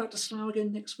 Will you come back to Slough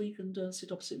again next week and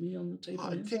sit opposite me on the table?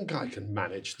 I think I can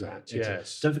manage that,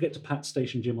 yes. Don't forget to pat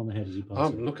Station Jim on the head as you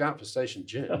pass. Look out for Station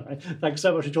Jim. Right. Thanks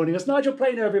so much for joining us. Nigel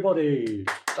Planer, everybody.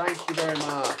 Thank you very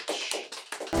much.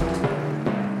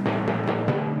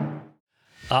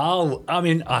 Oh, I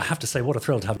mean, I have to say, what a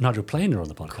thrill to have Nigel Planer on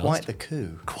the podcast. Quite the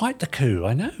coup. Quite the coup,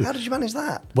 I know. How did you manage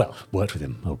that? Well, worked with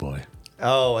him, oh boy.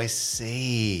 Oh, I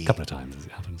see. A couple of times as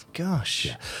it happens. Gosh.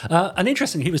 Yeah. And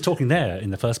interesting, he was talking there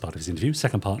in the first part of his interview,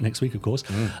 second part next week, of course.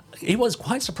 He was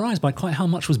quite surprised by quite how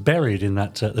much was buried in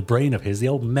that the brain of his, the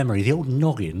old memory, the old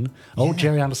noggin, old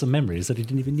Jerry Anderson memories that he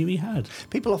didn't even know he had.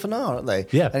 People often are, aren't they?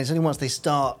 Yeah. And it's only once they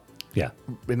start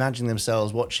imagining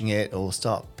themselves watching it or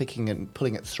start picking and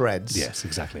pulling at threads. Yes,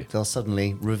 exactly. They'll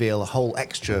suddenly reveal a whole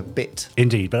extra bit.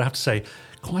 Indeed, but I have to say,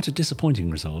 quite a disappointing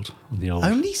result on the old...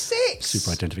 Only 6?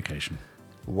 Super identification.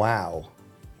 Wow.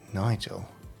 Nigel.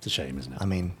 It's a shame, isn't it? I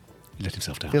mean... He let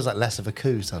himself down. Feels like less of a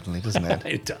coup suddenly, doesn't it?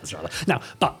 It does, rather. Now,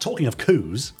 but talking of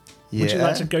coups, would you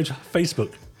like to go to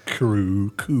Facebook?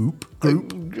 Coup.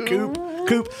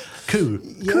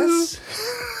 Yes.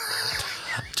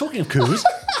 Talking of coups...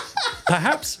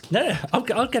 Perhaps, no,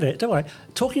 I'll get it, don't worry.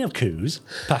 Talking of coups,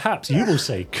 perhaps you will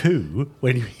say coup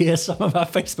when you hear some of our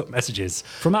Facebook messages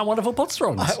from our wonderful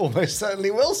podstrons. I almost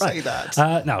certainly will say that.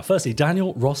 Now, firstly,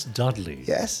 Daniel Ross Dudley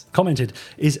commented,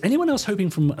 is anyone else hoping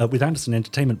with Anderson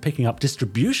Entertainment picking up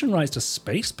distribution rights to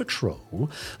Space Patrol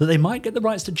that they might get the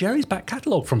rights to Jerry's back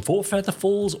catalogue from Four Feather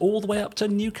Falls all the way up to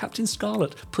New Captain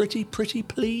Scarlet? Pretty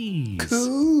please.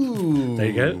 Cool. There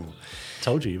you go.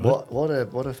 Told you. What a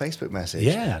Facebook message.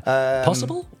 Yeah.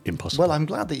 Possible? Impossible. Well, I'm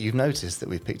glad that you've noticed that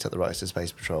we've picked up the rights to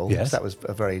Space Patrol. Yes. That was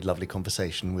a very lovely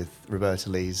conversation with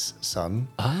Roberta Lee's son,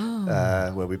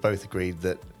 where we both agreed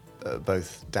that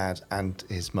both Dad and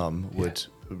his mum would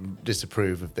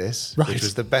disapprove of this, which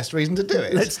was the best reason to do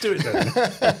it. Let's do it then.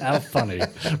 How funny.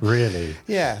 Really.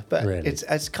 Yeah, but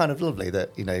it's kind of lovely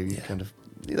that, you kind of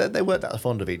they weren't that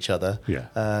fond of each other.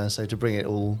 Yeah. So to bring it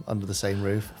all under the same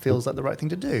roof feels like the right thing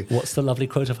to do. What's the lovely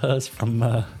quote of hers from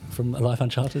Life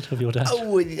Uncharted of your dad?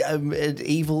 Oh,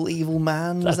 evil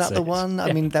man, was that the one? Yeah.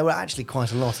 I mean, there were actually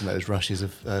quite a lot in those rushes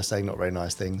of saying not very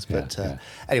nice things. But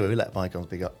anyway, we let bygones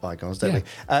be bygones, don't we?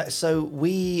 So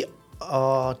we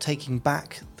are taking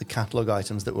back the catalogue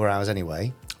items that were ours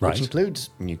anyway, Right. which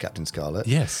includes New Captain Scarlet,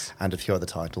 Yes. and a few other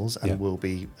titles, and we'll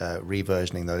be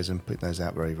reversioning those and putting those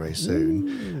out very, very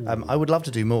soon. I would love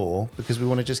to do more because we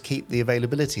want to just keep the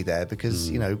availability there because,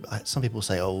 you know, some people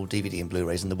say, oh, DVD and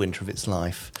Blu-ray's in the winter of its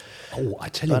life. Oh, I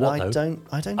tell you But what, though.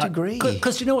 I don't agree.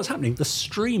 Because you know what's happening? The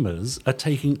streamers are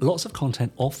taking lots of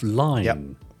content offline. Yep.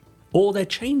 Or they're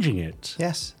changing it.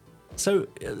 Yes. So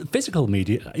physical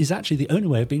media is actually the only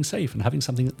way of being safe and having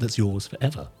something that's yours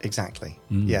forever. Exactly.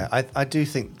 Yeah, I do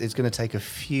think it's going to take a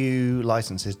few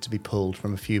licenses to be pulled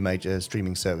from a few major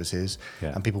streaming services,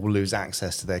 and people will lose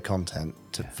access to their content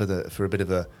for a bit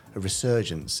of a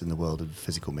resurgence in the world of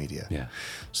physical media. Yeah.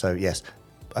 So yes,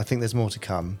 I think there's more to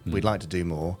come. We'd like to do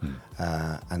more,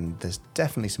 and there's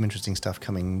definitely some interesting stuff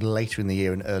coming later in the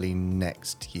year and early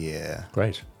next year.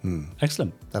 Great.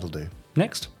 Excellent. That'll do.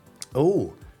 Next.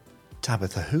 Oh,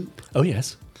 Tabitha Hoop. Oh,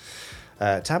 yes.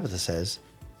 Tabitha says,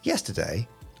 yesterday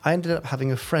I ended up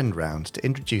having a friend round to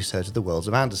introduce her to the worlds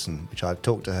of Anderson, which I've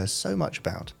talked to her so much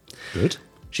about. Good.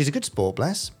 She's a good sport,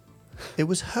 bless. It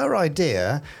was her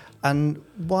idea, and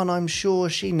one I'm sure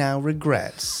she now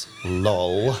regrets.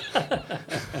 Lol.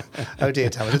 Oh dear,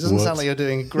 Tabitha. It doesn't sound like you're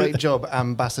doing a great job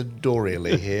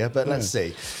ambassadorially here, but let's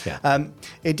see. Yeah.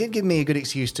 It did give me a good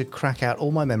excuse to crack out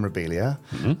all my memorabilia,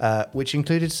 which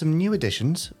included some new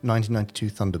editions, 1992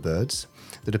 Thunderbirds,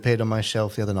 that appeared on my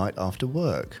shelf the other night after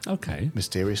work. Okay.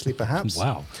 Mysteriously, perhaps.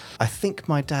 Wow. I think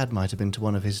my dad might have been to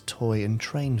one of his toy and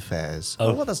train fairs.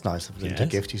 Oh, well, that's nice of him to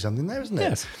gift you something there, isn't it?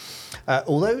 Yes.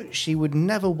 Although she would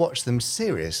never watch them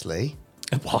seriously.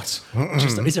 What?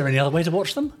 Is there any other way to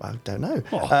watch them? I don't know.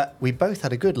 Oh. We both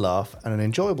had a good laugh and an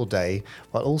enjoyable day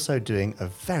while also doing a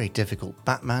very difficult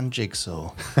Batman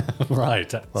jigsaw.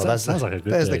 Right. Well, that sounds like a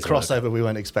good there's the day's work. crossover we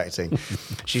weren't expecting.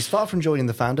 She's far from joining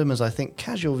the fandom, as I think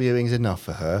casual viewing is enough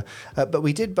for her. But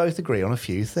we did both agree on a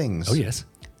few things. Oh, yes.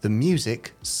 The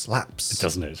music slaps.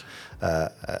 Doesn't it?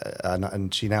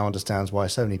 And she now understands why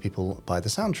so many people buy the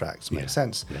soundtracks. Makes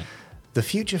sense. Yeah. The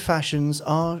future fashions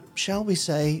are, shall we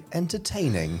say,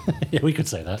 entertaining. Yeah, we could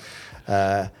say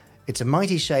that. It's a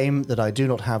mighty shame that I do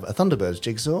not have a Thunderbirds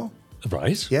jigsaw.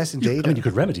 Right. Yes, indeed. I mean, you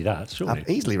could remedy that, surely.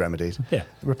 Easily remedied. Yeah.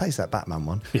 Replace that Batman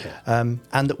one. Yeah.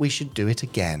 And that we should do it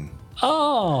again.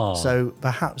 Oh. So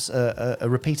perhaps a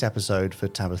repeat episode for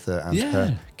Tabitha and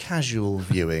her casual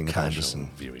viewing of Anderson.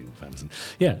 Viewing of Anderson.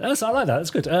 Yeah, I like that.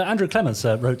 That's good. Andrew Clements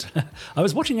wrote, I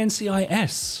was watching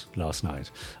NCIS last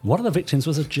night. One of the victims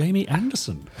was a Jamie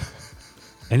Anderson.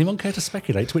 Anyone care to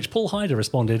speculate? To which Paul Hyder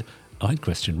responded, I'd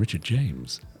question Richard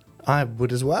James. I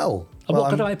would as well. What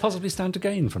could I possibly stand to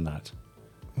gain from that?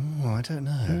 Oh, I don't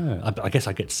know. Yeah, I guess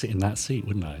I get to sit in that seat,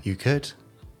 wouldn't I? You could.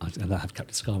 And I have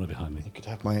Captain Scarlet behind me. You could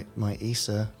have my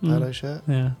Issa polo shirt.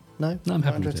 Yeah. No? I'm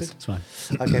happy Not with this. It's fine.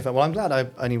 Okay, fine. Well, I'm glad I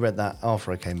only read that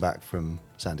after I came back from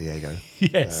San Diego.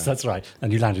 Yes, that's right.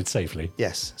 And you landed safely.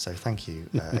 Yes, so thank you,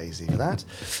 AZ, for that.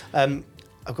 I've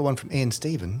got one from Ian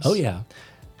Stevens. Oh, yeah.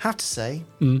 Have to say,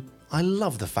 I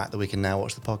love the fact that we can now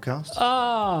watch the podcast.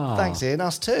 Ah. Thanks, Ian.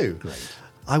 Us too. Great.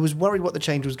 I was worried what the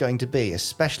change was going to be,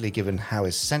 especially given how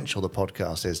essential the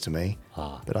podcast is to me.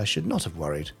 But I should not have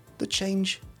worried. The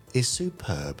change is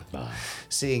superb.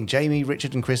 Seeing Jamie,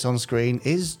 Richard and Chris on screen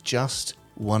is just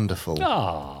wonderful.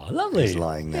 Ah, lovely. He's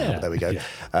lying now, Yeah. but there we go.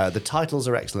 Yeah. The titles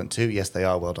are excellent too. Yes, they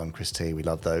are. Well done, Chris T. We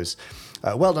love those.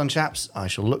 Well done, chaps. I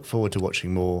shall look forward to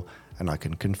watching more, and I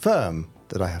can confirm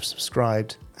that I have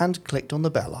subscribed and clicked on the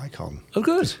bell icon. Oh,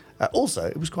 good. Also,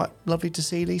 it was quite lovely to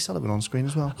see Lee Sullivan on screen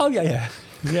as well. Oh, yeah.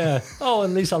 Oh,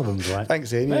 and Lee Sullivan's right.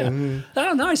 Thanks, Ian. Yeah.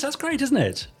 Oh, nice. That's great, isn't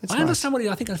it? It's I understand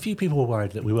I think a few people were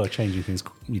worried that we were changing things,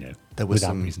 There was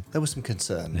without reason. There were some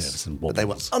concerns, Yeah, there were some but they were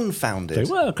wobbles. unfounded.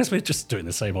 They were, because we're just doing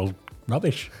the same old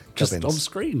rubbish. Just Gubbins. on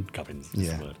screen. Gubbins is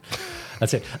Yeah. the word.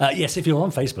 That's it. Yes, if you're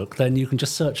on Facebook, then you can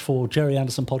just search for Jerry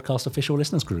Anderson Podcast Official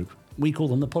Listeners Group. We call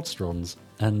them the Podstrons,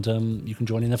 and you can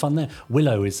join in the fun there.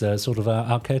 Willow is sort of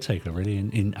our caretaker, really,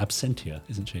 in absentia,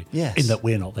 isn't she? Yes. In that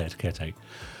we're not there to caretake.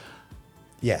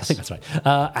 Yes. I think that's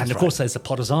right. And of course, there's the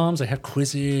Potter's Arms. They have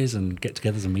quizzes and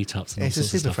get-togethers and meetups. And all It's a sorts of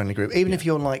super stuff. friendly group. Even if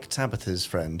you're like Tabitha's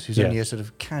friend, who's only a sort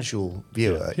of casual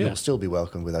viewer, Yeah. you'll still be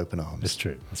welcomed with open arms. It's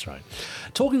true. That's right.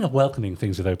 Talking of welcoming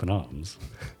things with open arms,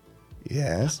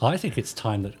 Yes. I think it's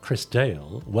time that Chris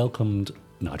Dale welcomed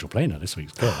Nigel Planer, this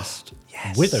week's guest,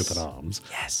 Yes. with open arms,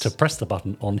 Yes. to press the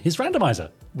button on his randomizer.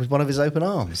 With one of his open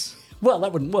arms. Well,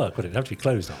 that wouldn't work, would it? It'd have to be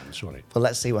closed arms, surely. Well,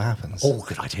 let's see what happens. Oh,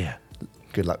 good idea.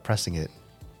 Good luck pressing it.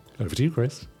 Over to you,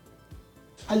 Chris.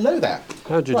 Hello there.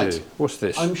 How'd you do? What's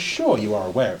this? I'm sure you are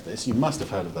aware of this. You must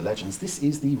have heard of the legends. This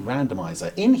is the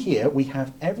randomizer. In here, we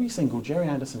have every single Jerry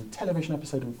Anderson television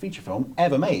episode and feature film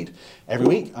ever made. Every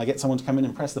week, I get someone to come in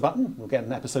and press the button. We'll get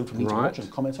an episode for me to watch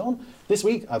and comment on. This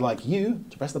week, I'd like you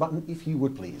to press the button if you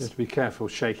would please. You have to be careful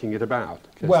shaking it about.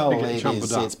 Well,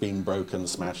 it's been broken,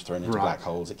 smashed, thrown into black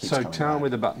holes. It keeps coming back. So tell me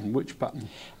the button. Which button?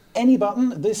 Any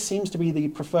button. This seems to be the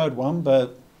preferred one,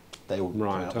 but they all come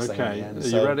out the same in the okay. end. Are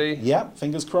you ready? Yeah,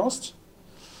 fingers crossed.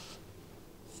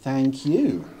 Thank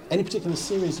you. Any particular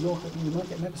series you might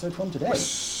get an episode from today?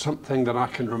 Something that I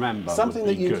can remember. Something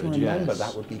that you good, can remember. yes.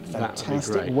 That would be fantastic. That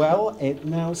would be great. Well, it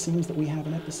now seems that we have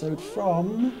an episode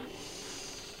from...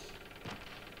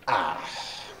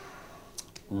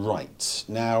 Right.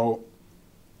 Now,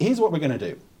 here's what we're going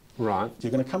to do. Right.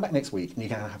 You're going to come back next week and you're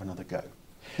going to have another go.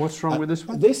 What's wrong with this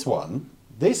one?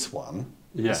 This one.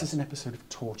 Yes. This is an episode of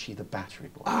Torchy the Battery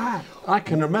Boy. I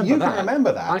can remember that. You can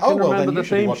remember that? I can remember then the you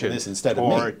should be theme watching tune. this instead of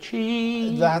me.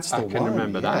 Torchy. That's the one. I can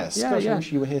remember that. Yes. Gosh, I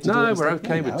wish you were here to do it. No, instead we're of me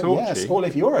okay with now. Torchy. Yes. Well,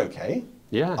 if you're okay.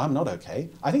 Yeah. I'm not okay.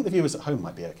 I think the viewers at home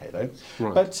might be okay though.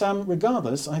 Right. But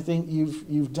regardless, I think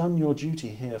you've done your duty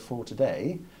here for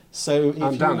today. So if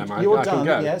I'm done, am I? You're I can done.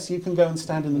 go. Yes, you can go and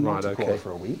stand in the Right, naughty okay.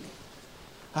 for a week.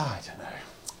 I don't know.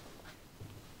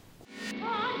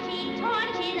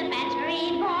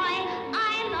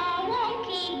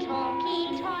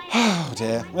 Oh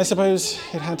dear, I suppose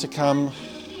it had to come.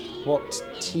 What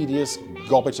tedious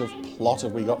gobbet of plot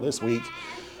have we got this week?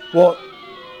 What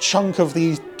chunk of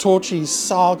the Torchy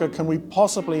saga can we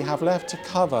possibly have left to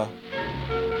cover?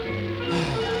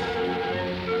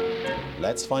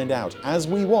 Let's find out as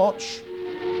we watch.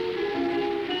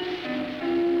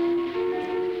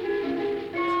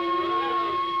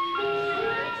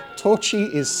 Torchy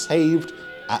is saved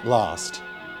at last.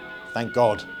 Thank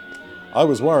God. I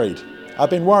was worried. I've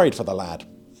been worried for the lad.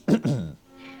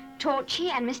 Torchy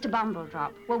and Mr.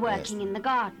 Bumbledrop were working in the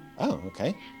garden. Oh,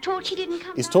 okay. Torchy didn't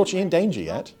come Is down Torchy in danger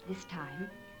yet? this time.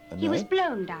 No? He was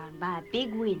blown down by a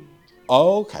big wind.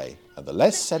 Okay, and the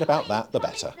less said about that, the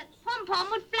better. Pom-Pom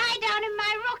would fly down in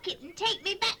my rocket and take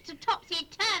me back to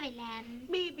Topsy-Turvy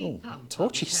Land. Oh,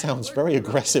 Torchy sounds very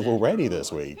aggressive already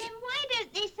this week. Then why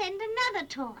don't they send another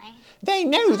toy? They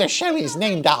know the show is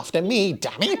named after me,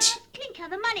 damn it! Clinker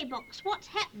the money box, what's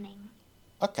happening?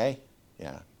 Okay,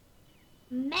 yeah.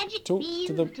 Magic Talk beam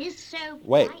to the- that is so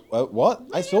Wait, bright. what?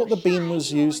 I thought the beam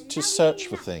was used to search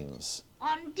for things.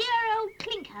 On dear old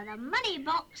Clinker the money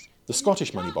box. The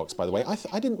Scottish money box, by the way.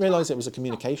 I didn't realise it was a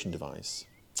communication device.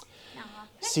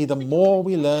 See, the more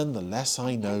we learn, the less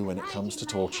I know when it comes to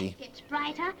Torchy. Gets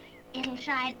brighter, it'll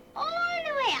shine all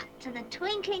the way up to the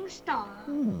twinkling star.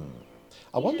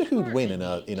 I wonder who'd win in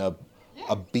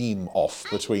a beam off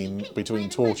between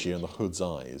Torchy and the Hood's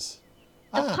eyes.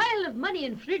 The pile of money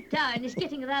in Fruit Town is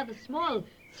getting rather small,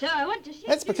 so I want to...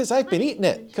 That's because I've been eating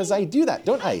it, because I do that,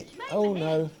 don't I? Oh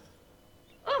no.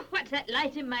 Oh, what's that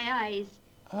light in my eyes?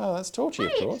 Oh, that's Torchy,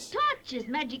 of Why, course. it's Torch's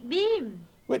magic beam.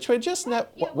 Which we're just now...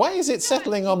 Why is it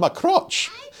settling on my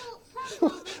crotch?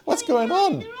 What's going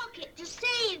on? To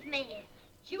save me.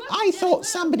 I thought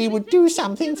somebody would do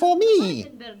something for me.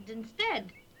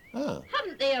 Instead. Oh.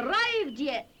 Haven't they arrived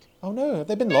yet? Oh no, have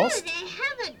they been No, lost? they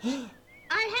haven't.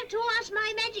 I'll have to ask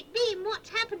my magic beam what's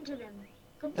happened to them.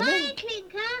 Goodbye,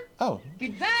 Clinker. Oh.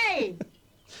 Goodbye.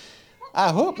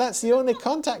 I hope that's the only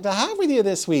contact I have with you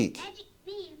this week.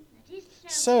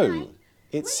 So,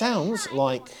 it sounds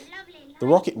like the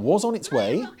rocket was on its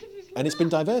way and it's been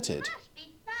diverted.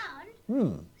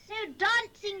 So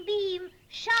dancing beam,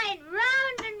 shine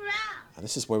round and round. And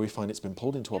this is where we find it's been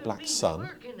pulled into a black sun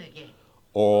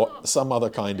or some other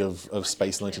kind of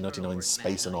Space 1999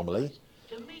 space anomaly.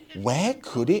 Where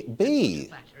could it be?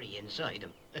 Battery inside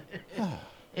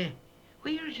him.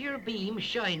 Where's your beam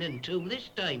shining to this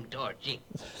time, Torchy?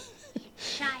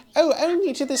 Oh,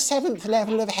 only to the 7th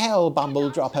level of hell,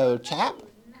 Bumbledrop, old chap.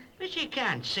 But you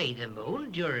can't see the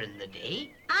moon during the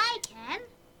day. I can.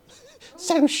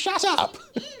 So shut up!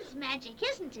 It is magic,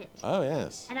 isn't it? Oh,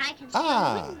 yes. And I can see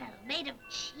a windmill made of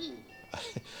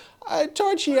cheese.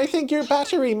 Torchy, I think your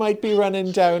battery might be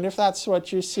running down if that's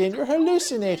what you're seeing. You're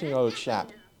hallucinating, old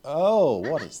chap. Oh,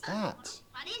 what is that?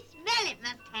 Funny smell it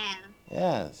must have.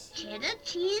 Yes. Cheddar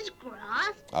cheese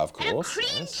grass. Of And a course, cream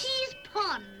yes. cheese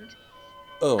pond.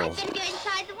 Oh, I'd better go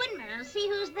inside the windmill and see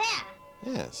who's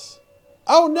there. yes.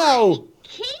 Oh, no!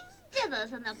 King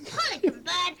Dithers and the Pelican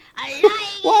Bird are lying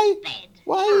Why? in bed.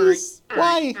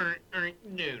 Why?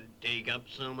 Don't take up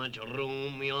so much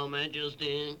room, Your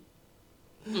Majesty.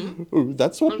 Oh,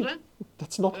 that's What's that?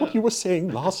 That's not what you were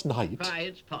saying last night. Why,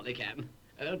 it's Polycam.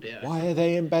 Oh, dear. Why are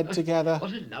they in bed together?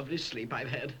 What a lovely sleep I've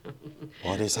had.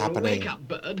 What is happening? Wake up,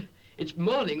 bird. It's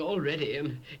morning already,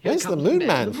 and where's the Moon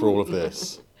Man for all of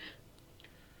this?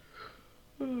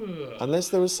 Unless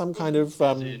there was some kind of,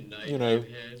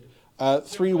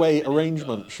 three-way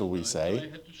arrangement, shall we say. I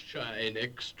had to shine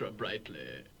extra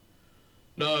brightly.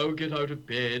 Now get out of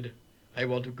bed. I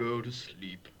want to go to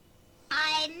sleep.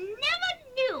 I never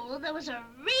knew there was a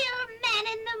real man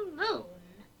in the moon.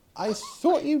 I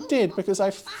thought you did, because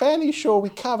I'm fairly sure we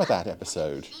covered that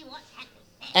episode.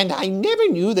 And I never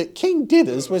knew that King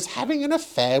Dithers was having an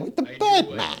affair with the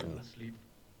Birdman.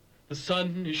 The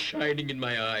sun is shining in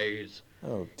my eyes.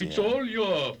 Oh, dear. It's all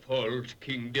your fault,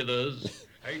 King Dithers.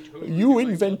 I told You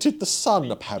invented the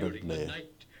sun, apparently.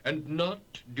 and not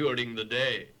during the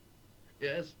day.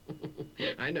 Yes,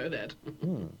 I know that.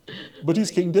 But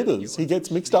he's King Dithers. He gets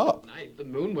mixed up. Night, the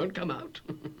moon won't come out.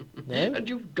 No? And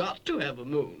you've got to have a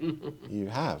moon. You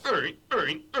have. Don't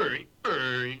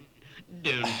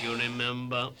you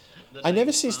remember? I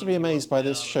never cease to be amazed by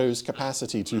this show's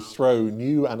capacity to throw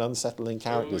new and unsettling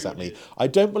characters at me. I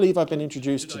don't believe I've been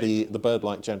introduced to the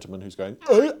bird-like gentleman who's going,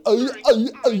 Put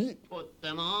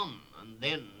them on, and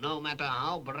then no matter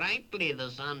how brightly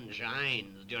the sun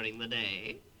shines during the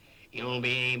day, you'll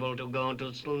be able to go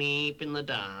to sleep in the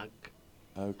dark.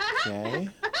 Okay.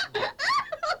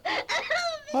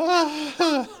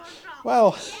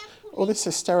 Well, all this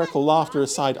hysterical laughter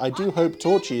aside, I do hope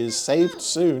Torchy is saved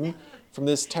soon from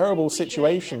this terrible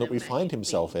situation that we find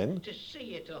himself in. To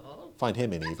see it all. Find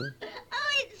him in, even.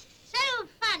 Oh, it's so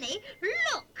funny.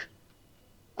 Look.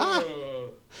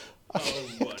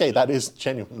 Okay, that is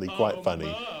genuinely quite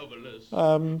funny.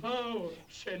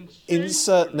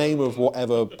 Insert name of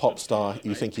whatever pop star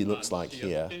you think he looks like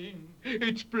here.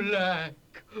 It's black.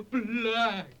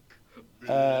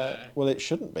 Well, it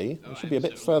shouldn't be. It should be a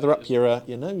bit further up your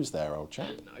nose there, old chap.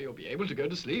 Now you'll be able to go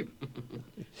to sleep.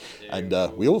 And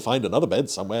we'll find another bed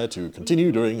somewhere to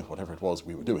continue doing whatever it was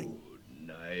we were doing.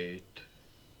 Night.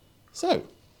 So,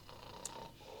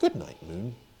 good night,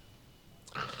 Moon.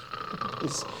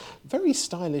 This very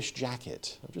stylish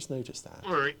jacket. I've just noticed that.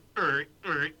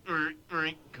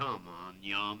 Come on,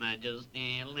 Your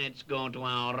Majesty. Let's go to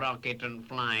our rocket and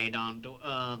fly down to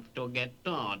Earth to get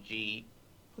Torchy.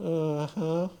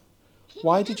 Uh-huh.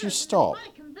 Why did you stop?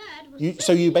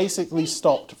 So you basically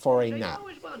stopped for a nap.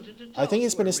 I think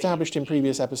it's been established in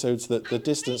previous episodes that the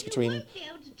distance between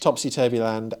Topsy-Turvy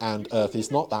Land and Earth is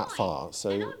not that far,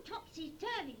 so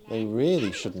they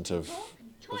really shouldn't have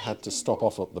had to stop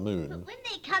off at the moon. When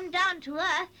they come down to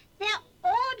Earth, they're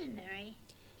ordinary.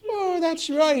 Oh, that's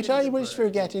right. I was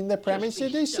forgetting the premise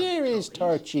of the series,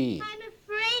 Torchy. I'm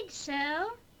afraid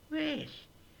so. Well,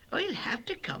 I'll have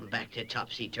to come back to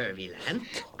Topsy-Turvy Land.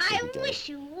 I wish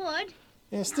you would.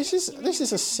 Yes, this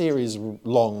is a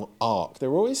series-long arc. They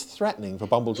were always threatening for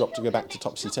Bumbledrop to go back to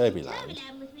Topsy-Turvy Land,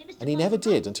 and he never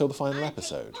did until the final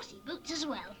episode. Boots as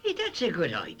well. Hey, that's a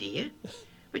good idea.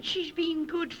 But she's been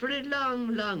good for a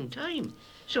long, long time.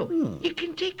 So you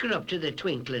can take her up to the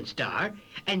Twinkling Star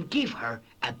and give her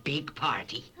a big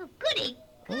party. Oh, goody.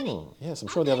 Oh, yes, I'm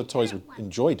sure the other toys would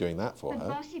enjoy doing that for But her.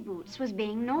 Bossy Boots was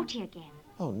being naughty again.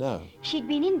 Oh, no. She'd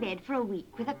been in bed for a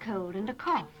week with a cold and a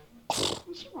cough.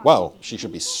 Well, she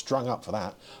should be strung up for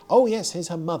that. Oh, yes, here's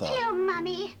her mother. Hello,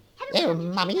 Mummy. Hello,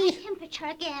 Mummy. Temperature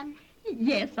again.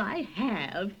 Yes, I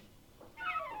have.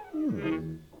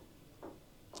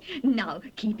 Now,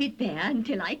 keep it there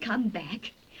until I come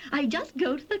back. I just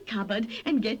go to the cupboard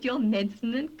and get your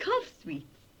medicine and cough sweets.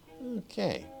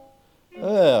 Okay.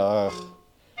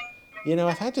 You know,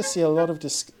 I've had to see a lot of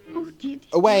Oh, did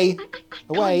Away!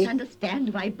 Away! I can't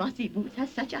understand why Bossy Boots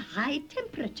has such a high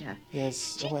temperature.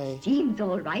 Yes, away. Seems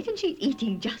all right, and she's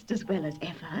eating just as well as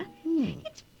ever.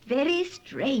 It's very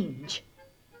strange.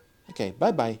 Okay,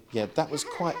 bye-bye. Yeah, that was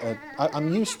quite a...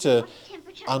 I'm used to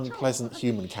unpleasant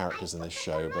human characters in this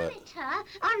show, but...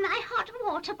 On my hot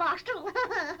water bottle.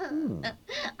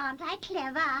 Aren't I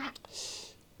clever?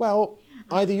 Well,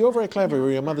 either you're very clever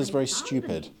or your mother's very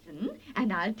stupid.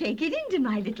 And I'll take it into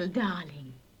my little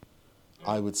darling.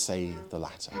 I would say the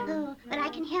latter. Oh, but I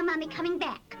can hear Mummy coming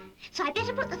back. So I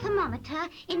better put the thermometer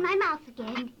in my mouth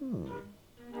again.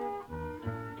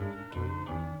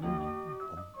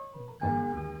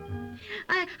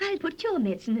 I'll put your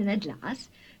medicine in a glass,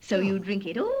 so you drink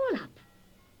it all up.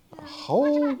 A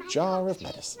whole jar of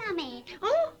medicine. Mummy.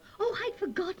 Oh, I'd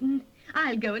forgotten.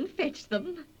 I'll go and fetch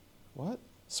them. What?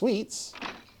 Sweets?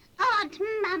 Aren't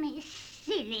Mummy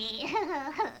silly?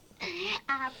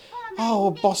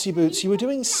 Oh, Bossy Boots, you were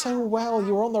doing so well.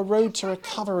 You were on the road to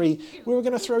recovery. We were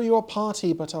going to throw you a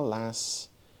party, but alas,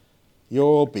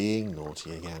 You're being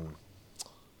naughty again.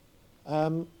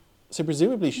 So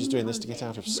presumably she's doing this to get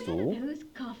out of school. Those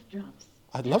cough drops.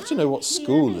 I'd love to know what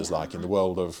school is like in the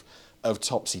world of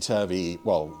topsy-turvy,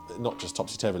 well, not just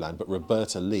topsy-turvy land, but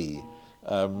Roberta Lee.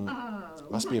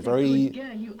 Must be a very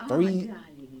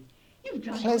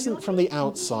pleasant from the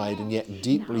outside and yet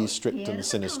deeply strict and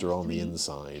sinister on the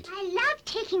inside. I love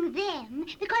taking them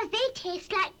because they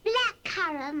taste like black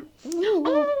currants.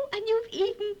 Oh, and you've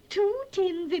eaten 2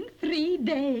 tins in 3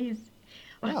 days.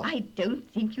 Well, I don't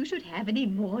think you should have any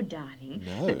more, darling.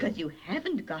 No. Because you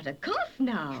haven't got a cough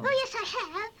now. Oh, yes, I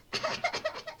have.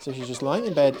 So she's just lying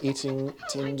in bed eating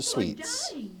tinned sweets.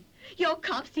 Darling, your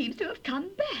cough seems to have come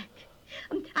back.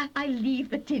 I'll leave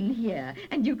the tin here,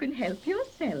 and you can help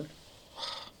yourself.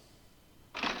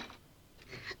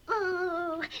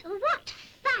 Oh, what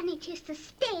fun it is to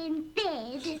stay in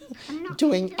bed.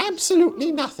 Doing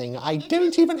absolutely nothing. I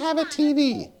don't even have a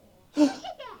TV.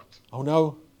 Oh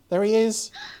no, there he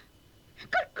is.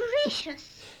 Good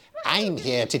gracious. I'm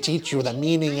here to teach you the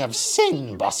meaning of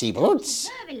sin, Bossy Boots.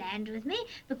 Land with me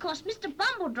because Mr.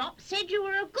 Bumbledrop said you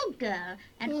were a good girl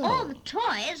and all the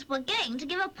toys were going to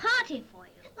give a party for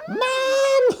you.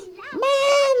 Mom!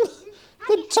 Mom!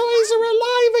 The toys are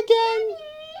alive again!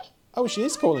 Oh, she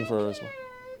is calling for her as well.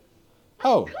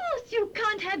 Oh. Of course you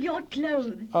can't have your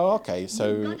clothes. Oh, okay,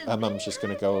 so her mum's just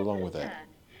going to go along with it.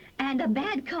 And a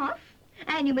bad cough,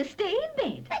 and you must stay in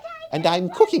bed. And I'm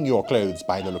cooking your clothes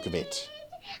by the look of it.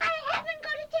 I haven't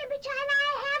got a temperature and I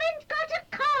haven't got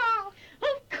a cough.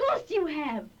 Of course you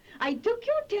have. I took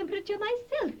your temperature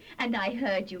myself, and I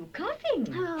heard you coughing.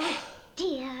 Oh,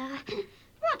 dear.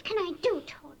 What can I do,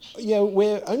 Torch? Yeah,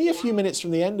 we're only a few minutes from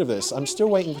the end of this. I'm still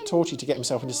waiting for Torchy to get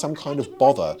himself into some kind of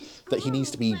bother that he needs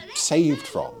to be saved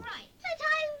from. But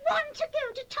I want to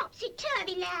go to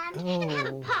Topsy-Turvy Land and have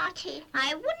a party.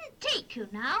 I wouldn't take you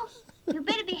now. You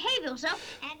better behave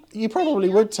yourself and... You probably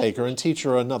would take her and teach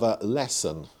her another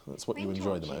lesson. That's what you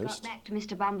enjoy the When most. Torchy got back to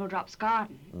Mr. Bumbledrop's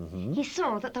garden, he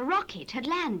saw that the rocket had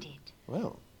landed.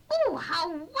 Well, Oh, how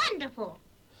wonderful.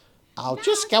 I'll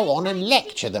just go on and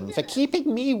lecture them for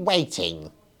keeping me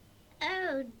waiting.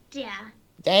 Oh, dear.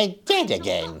 They're dead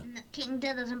again. That King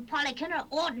Dithers and Polican are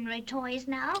ordinary toys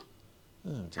now.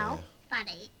 Oh, dear. How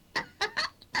funny.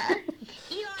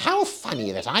 How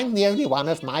funny that I'm the only one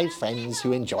of my friends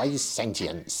who enjoys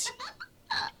sentience.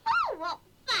 Oh, what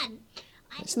fun.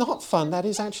 It's not fun. That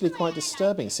is actually quite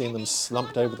disturbing, seeing them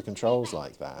slumped over the controls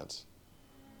like that.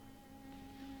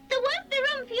 There won't be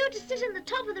room for you to sit in the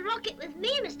top of the rocket with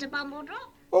me, Mr.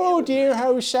 Bumbledrop. Oh dear,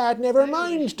 how sad. Never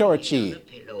mind, Torchy.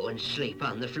 Pillow and sleep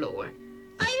on the floor.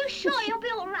 Are you sure you'll be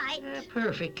all right?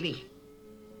 Perfectly.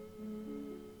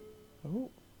 Oh.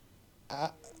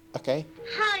 Okay.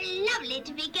 How lovely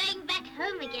to be going back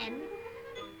home again.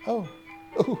 Oh,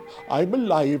 I'm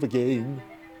alive again.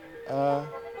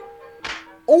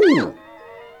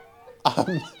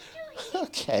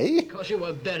 Okay. Because you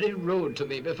were very rude to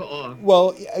me before.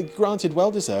 Well, granted,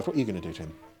 well deserved. What are you going to do to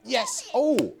him? Yes.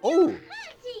 Oh,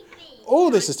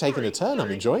 this has taken a turn.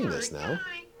 I'm enjoying this now.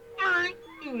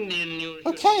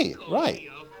 Okay, right.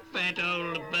 Fat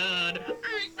old bird.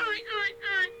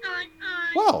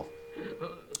 Well,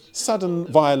 sudden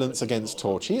violence against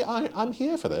Torchy. I'm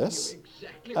here for this.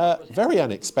 Very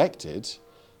unexpected.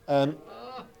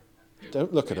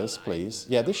 Don't look at us, please.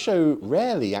 Yeah, this show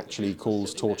rarely actually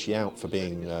calls Torchy out for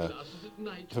being a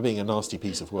nasty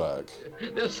piece of work.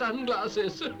 They're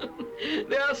sunglasses.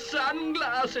 They're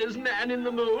sunglasses, man in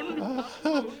the moon.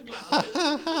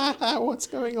 What's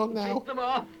going on now? Take them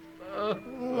off.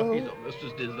 He's almost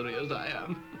as dithery as I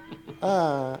am.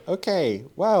 Okay.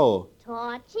 Well,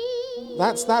 Torchy.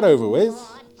 that's that over with.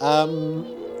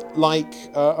 Like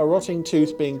a rotting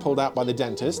tooth being pulled out by the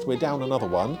dentist, we're down another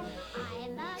one.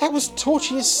 That was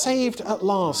Torchy is saved at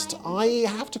last. I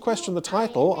have to question the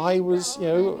title. I was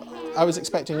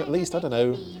expecting at least, I don't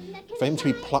know, for him to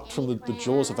be plucked from the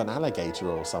jaws of an alligator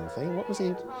or something. What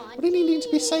did he need to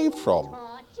be saved from?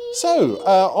 So,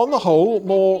 on the whole,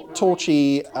 more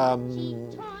Torchy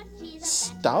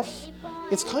stuff.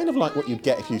 It's kind of like what you'd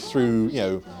get if you threw,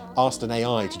 asked an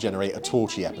AI to generate a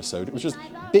Torchy episode. It was just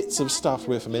bits of stuff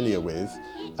we're familiar with.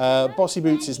 Bossy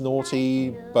Boots is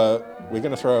naughty, but we're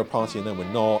going to throw a party and then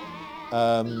we're not.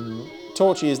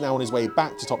 Torchy is now on his way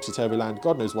back to Topsy-Turvy Land.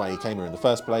 God knows why he came here in the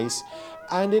first place.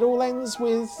 And it all ends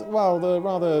with, well, the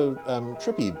rather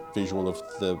trippy visual of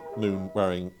the moon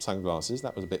wearing sunglasses.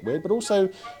 That was a bit weird. But also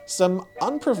some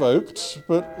unprovoked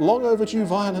but long overdue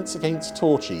violence against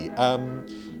Torchy.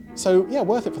 So, yeah,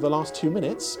 worth it for the last 2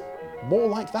 minutes. More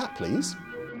like that, please.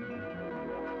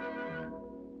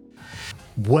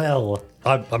 Well,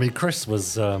 I mean, Chris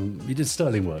was, he did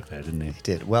sterling work there, didn't he? He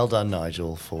did. Well done,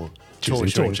 Nigel, for Choosing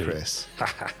torturing Torchy. Chris.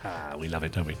 We love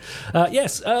it, don't we?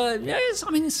 Yes. I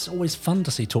mean, it's always fun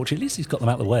to see Torchy. At least he's got them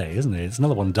out of the way, isn't it? It's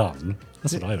another one done.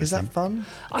 That's what I always think. Is that fun?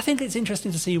 I think it's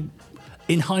interesting to see,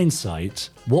 in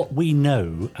hindsight, what we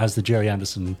know as the Jerry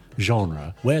Anderson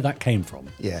genre, where that came from.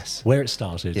 Yes. Where it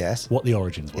started. Yes. What the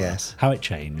origins were. Yes. How it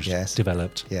changed. Yes.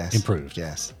 Developed. Yes. Improved.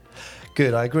 Yes.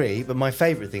 Good, I agree. But my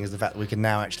favourite thing is the fact that we can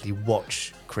now actually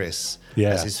watch Chris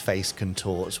as his face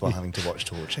contorts while having to watch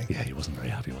torching. Yeah, he wasn't very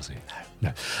happy, was he?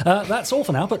 No. That's all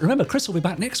for now. But remember, Chris will be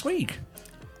back next week.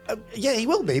 Yeah, he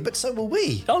will be, but so will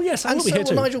we. Oh, yes, and will be so here will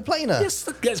too. Nigel Planer. Yes,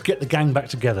 let's get the gang back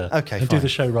together. Okay, and fine. do the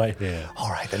show right here. All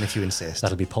right, then, if you insist.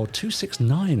 That'll be pod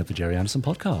 269 of the Jerry Anderson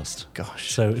podcast.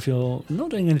 Gosh. So if you're not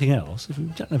doing anything else, if you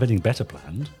don't have anything better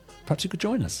planned, perhaps you could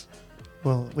join us.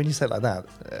 Well, when you say it like that,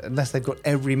 unless they've got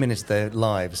every minute of their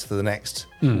lives for the next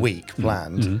week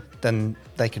planned, then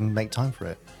they can make time for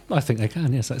it. I think they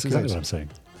can, yes. That's exactly what I'm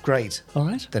saying. Great. All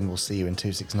right. Then we'll see you in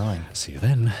 269. See you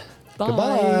then. Bye.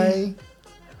 Goodbye.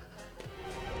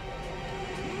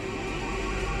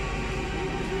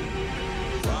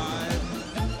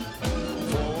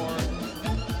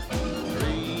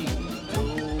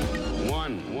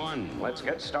 Let's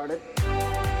get started.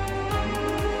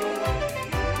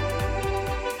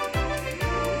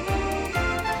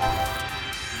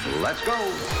 Let's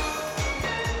go.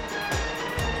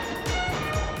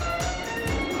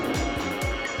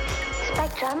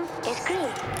 Spectrum is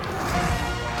green.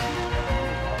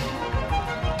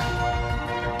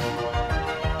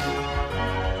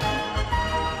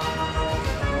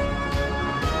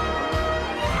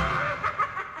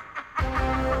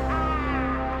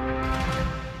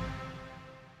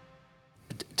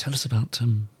 Tell us about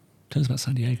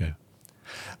San Diego.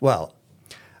 Well,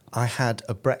 I had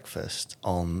a breakfast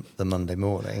on the Monday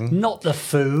morning. Not the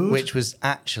food. Which was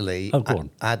actually... Oh, go on.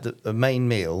 I had the main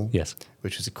meal. Yes.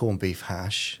 Which was a corned beef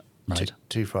hash. Right.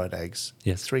 Two fried eggs.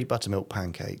 Yes. 3 buttermilk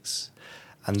pancakes.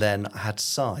 And then I had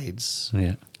sides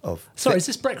of... Sorry, is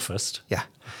this breakfast? Yeah.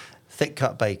 Thick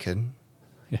cut bacon.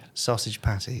 Yeah. Sausage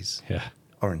patties. Yeah.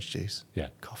 Orange juice. Yeah.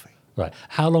 Coffee. Right.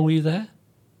 How long were you there?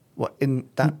 What, in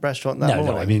that restaurant that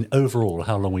morning? No, I mean overall,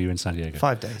 how long were you in San Diego?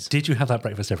 5 days. Did you have that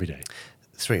breakfast every day?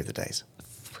 3 of the days.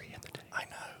 3 of the days. I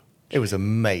know. It was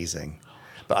amazing.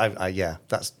 But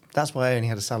that's why I only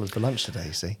had a salad for lunch today,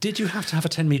 you see. Did you have to have a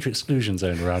 10-metre exclusion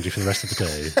zone around you for the rest of the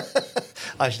day?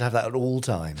 I should have that at all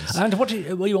times. And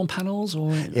were you on panels?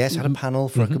 Or? Yes, I had a panel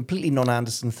for a completely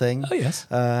non-Anderson thing. Oh, yes.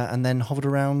 And then hovered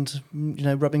around,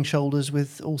 rubbing shoulders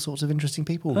with all sorts of interesting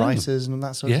people, writers and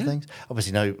that sort of things.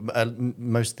 Obviously, no,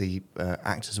 most of the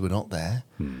actors were not there.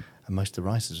 And most of the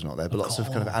writers were not there, but lots of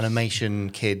kind of animation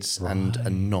kids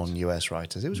and non-US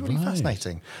writers. It was really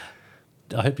fascinating.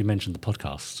 I hope you mentioned the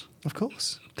podcast. Of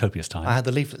course. Copious time. I had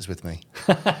the leaflets with me.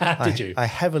 Did you? I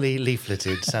heavily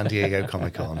leafleted San Diego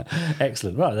Comic-Con.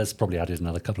 Excellent. Right, that's probably added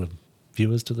another couple of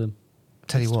viewers to the...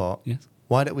 Tell you what, yes.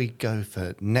 Why don't we go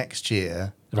for next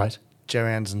year, right?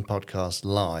 Jerry Anderson podcast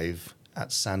live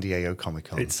at San Diego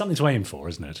Comic-Con. It's something to aim for,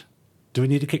 isn't it? Do we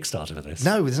need a Kickstarter for this?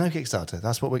 No, there's no Kickstarter.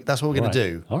 That's what we're going to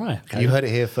do. All right. Okay. You heard it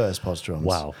here first, Podstrons.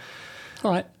 Wow.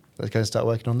 All right. Let's go and start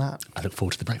working on that. I look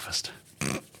forward to the breakfast.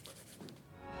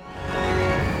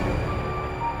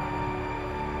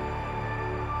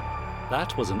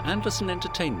 That was an Anderson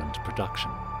Entertainment production.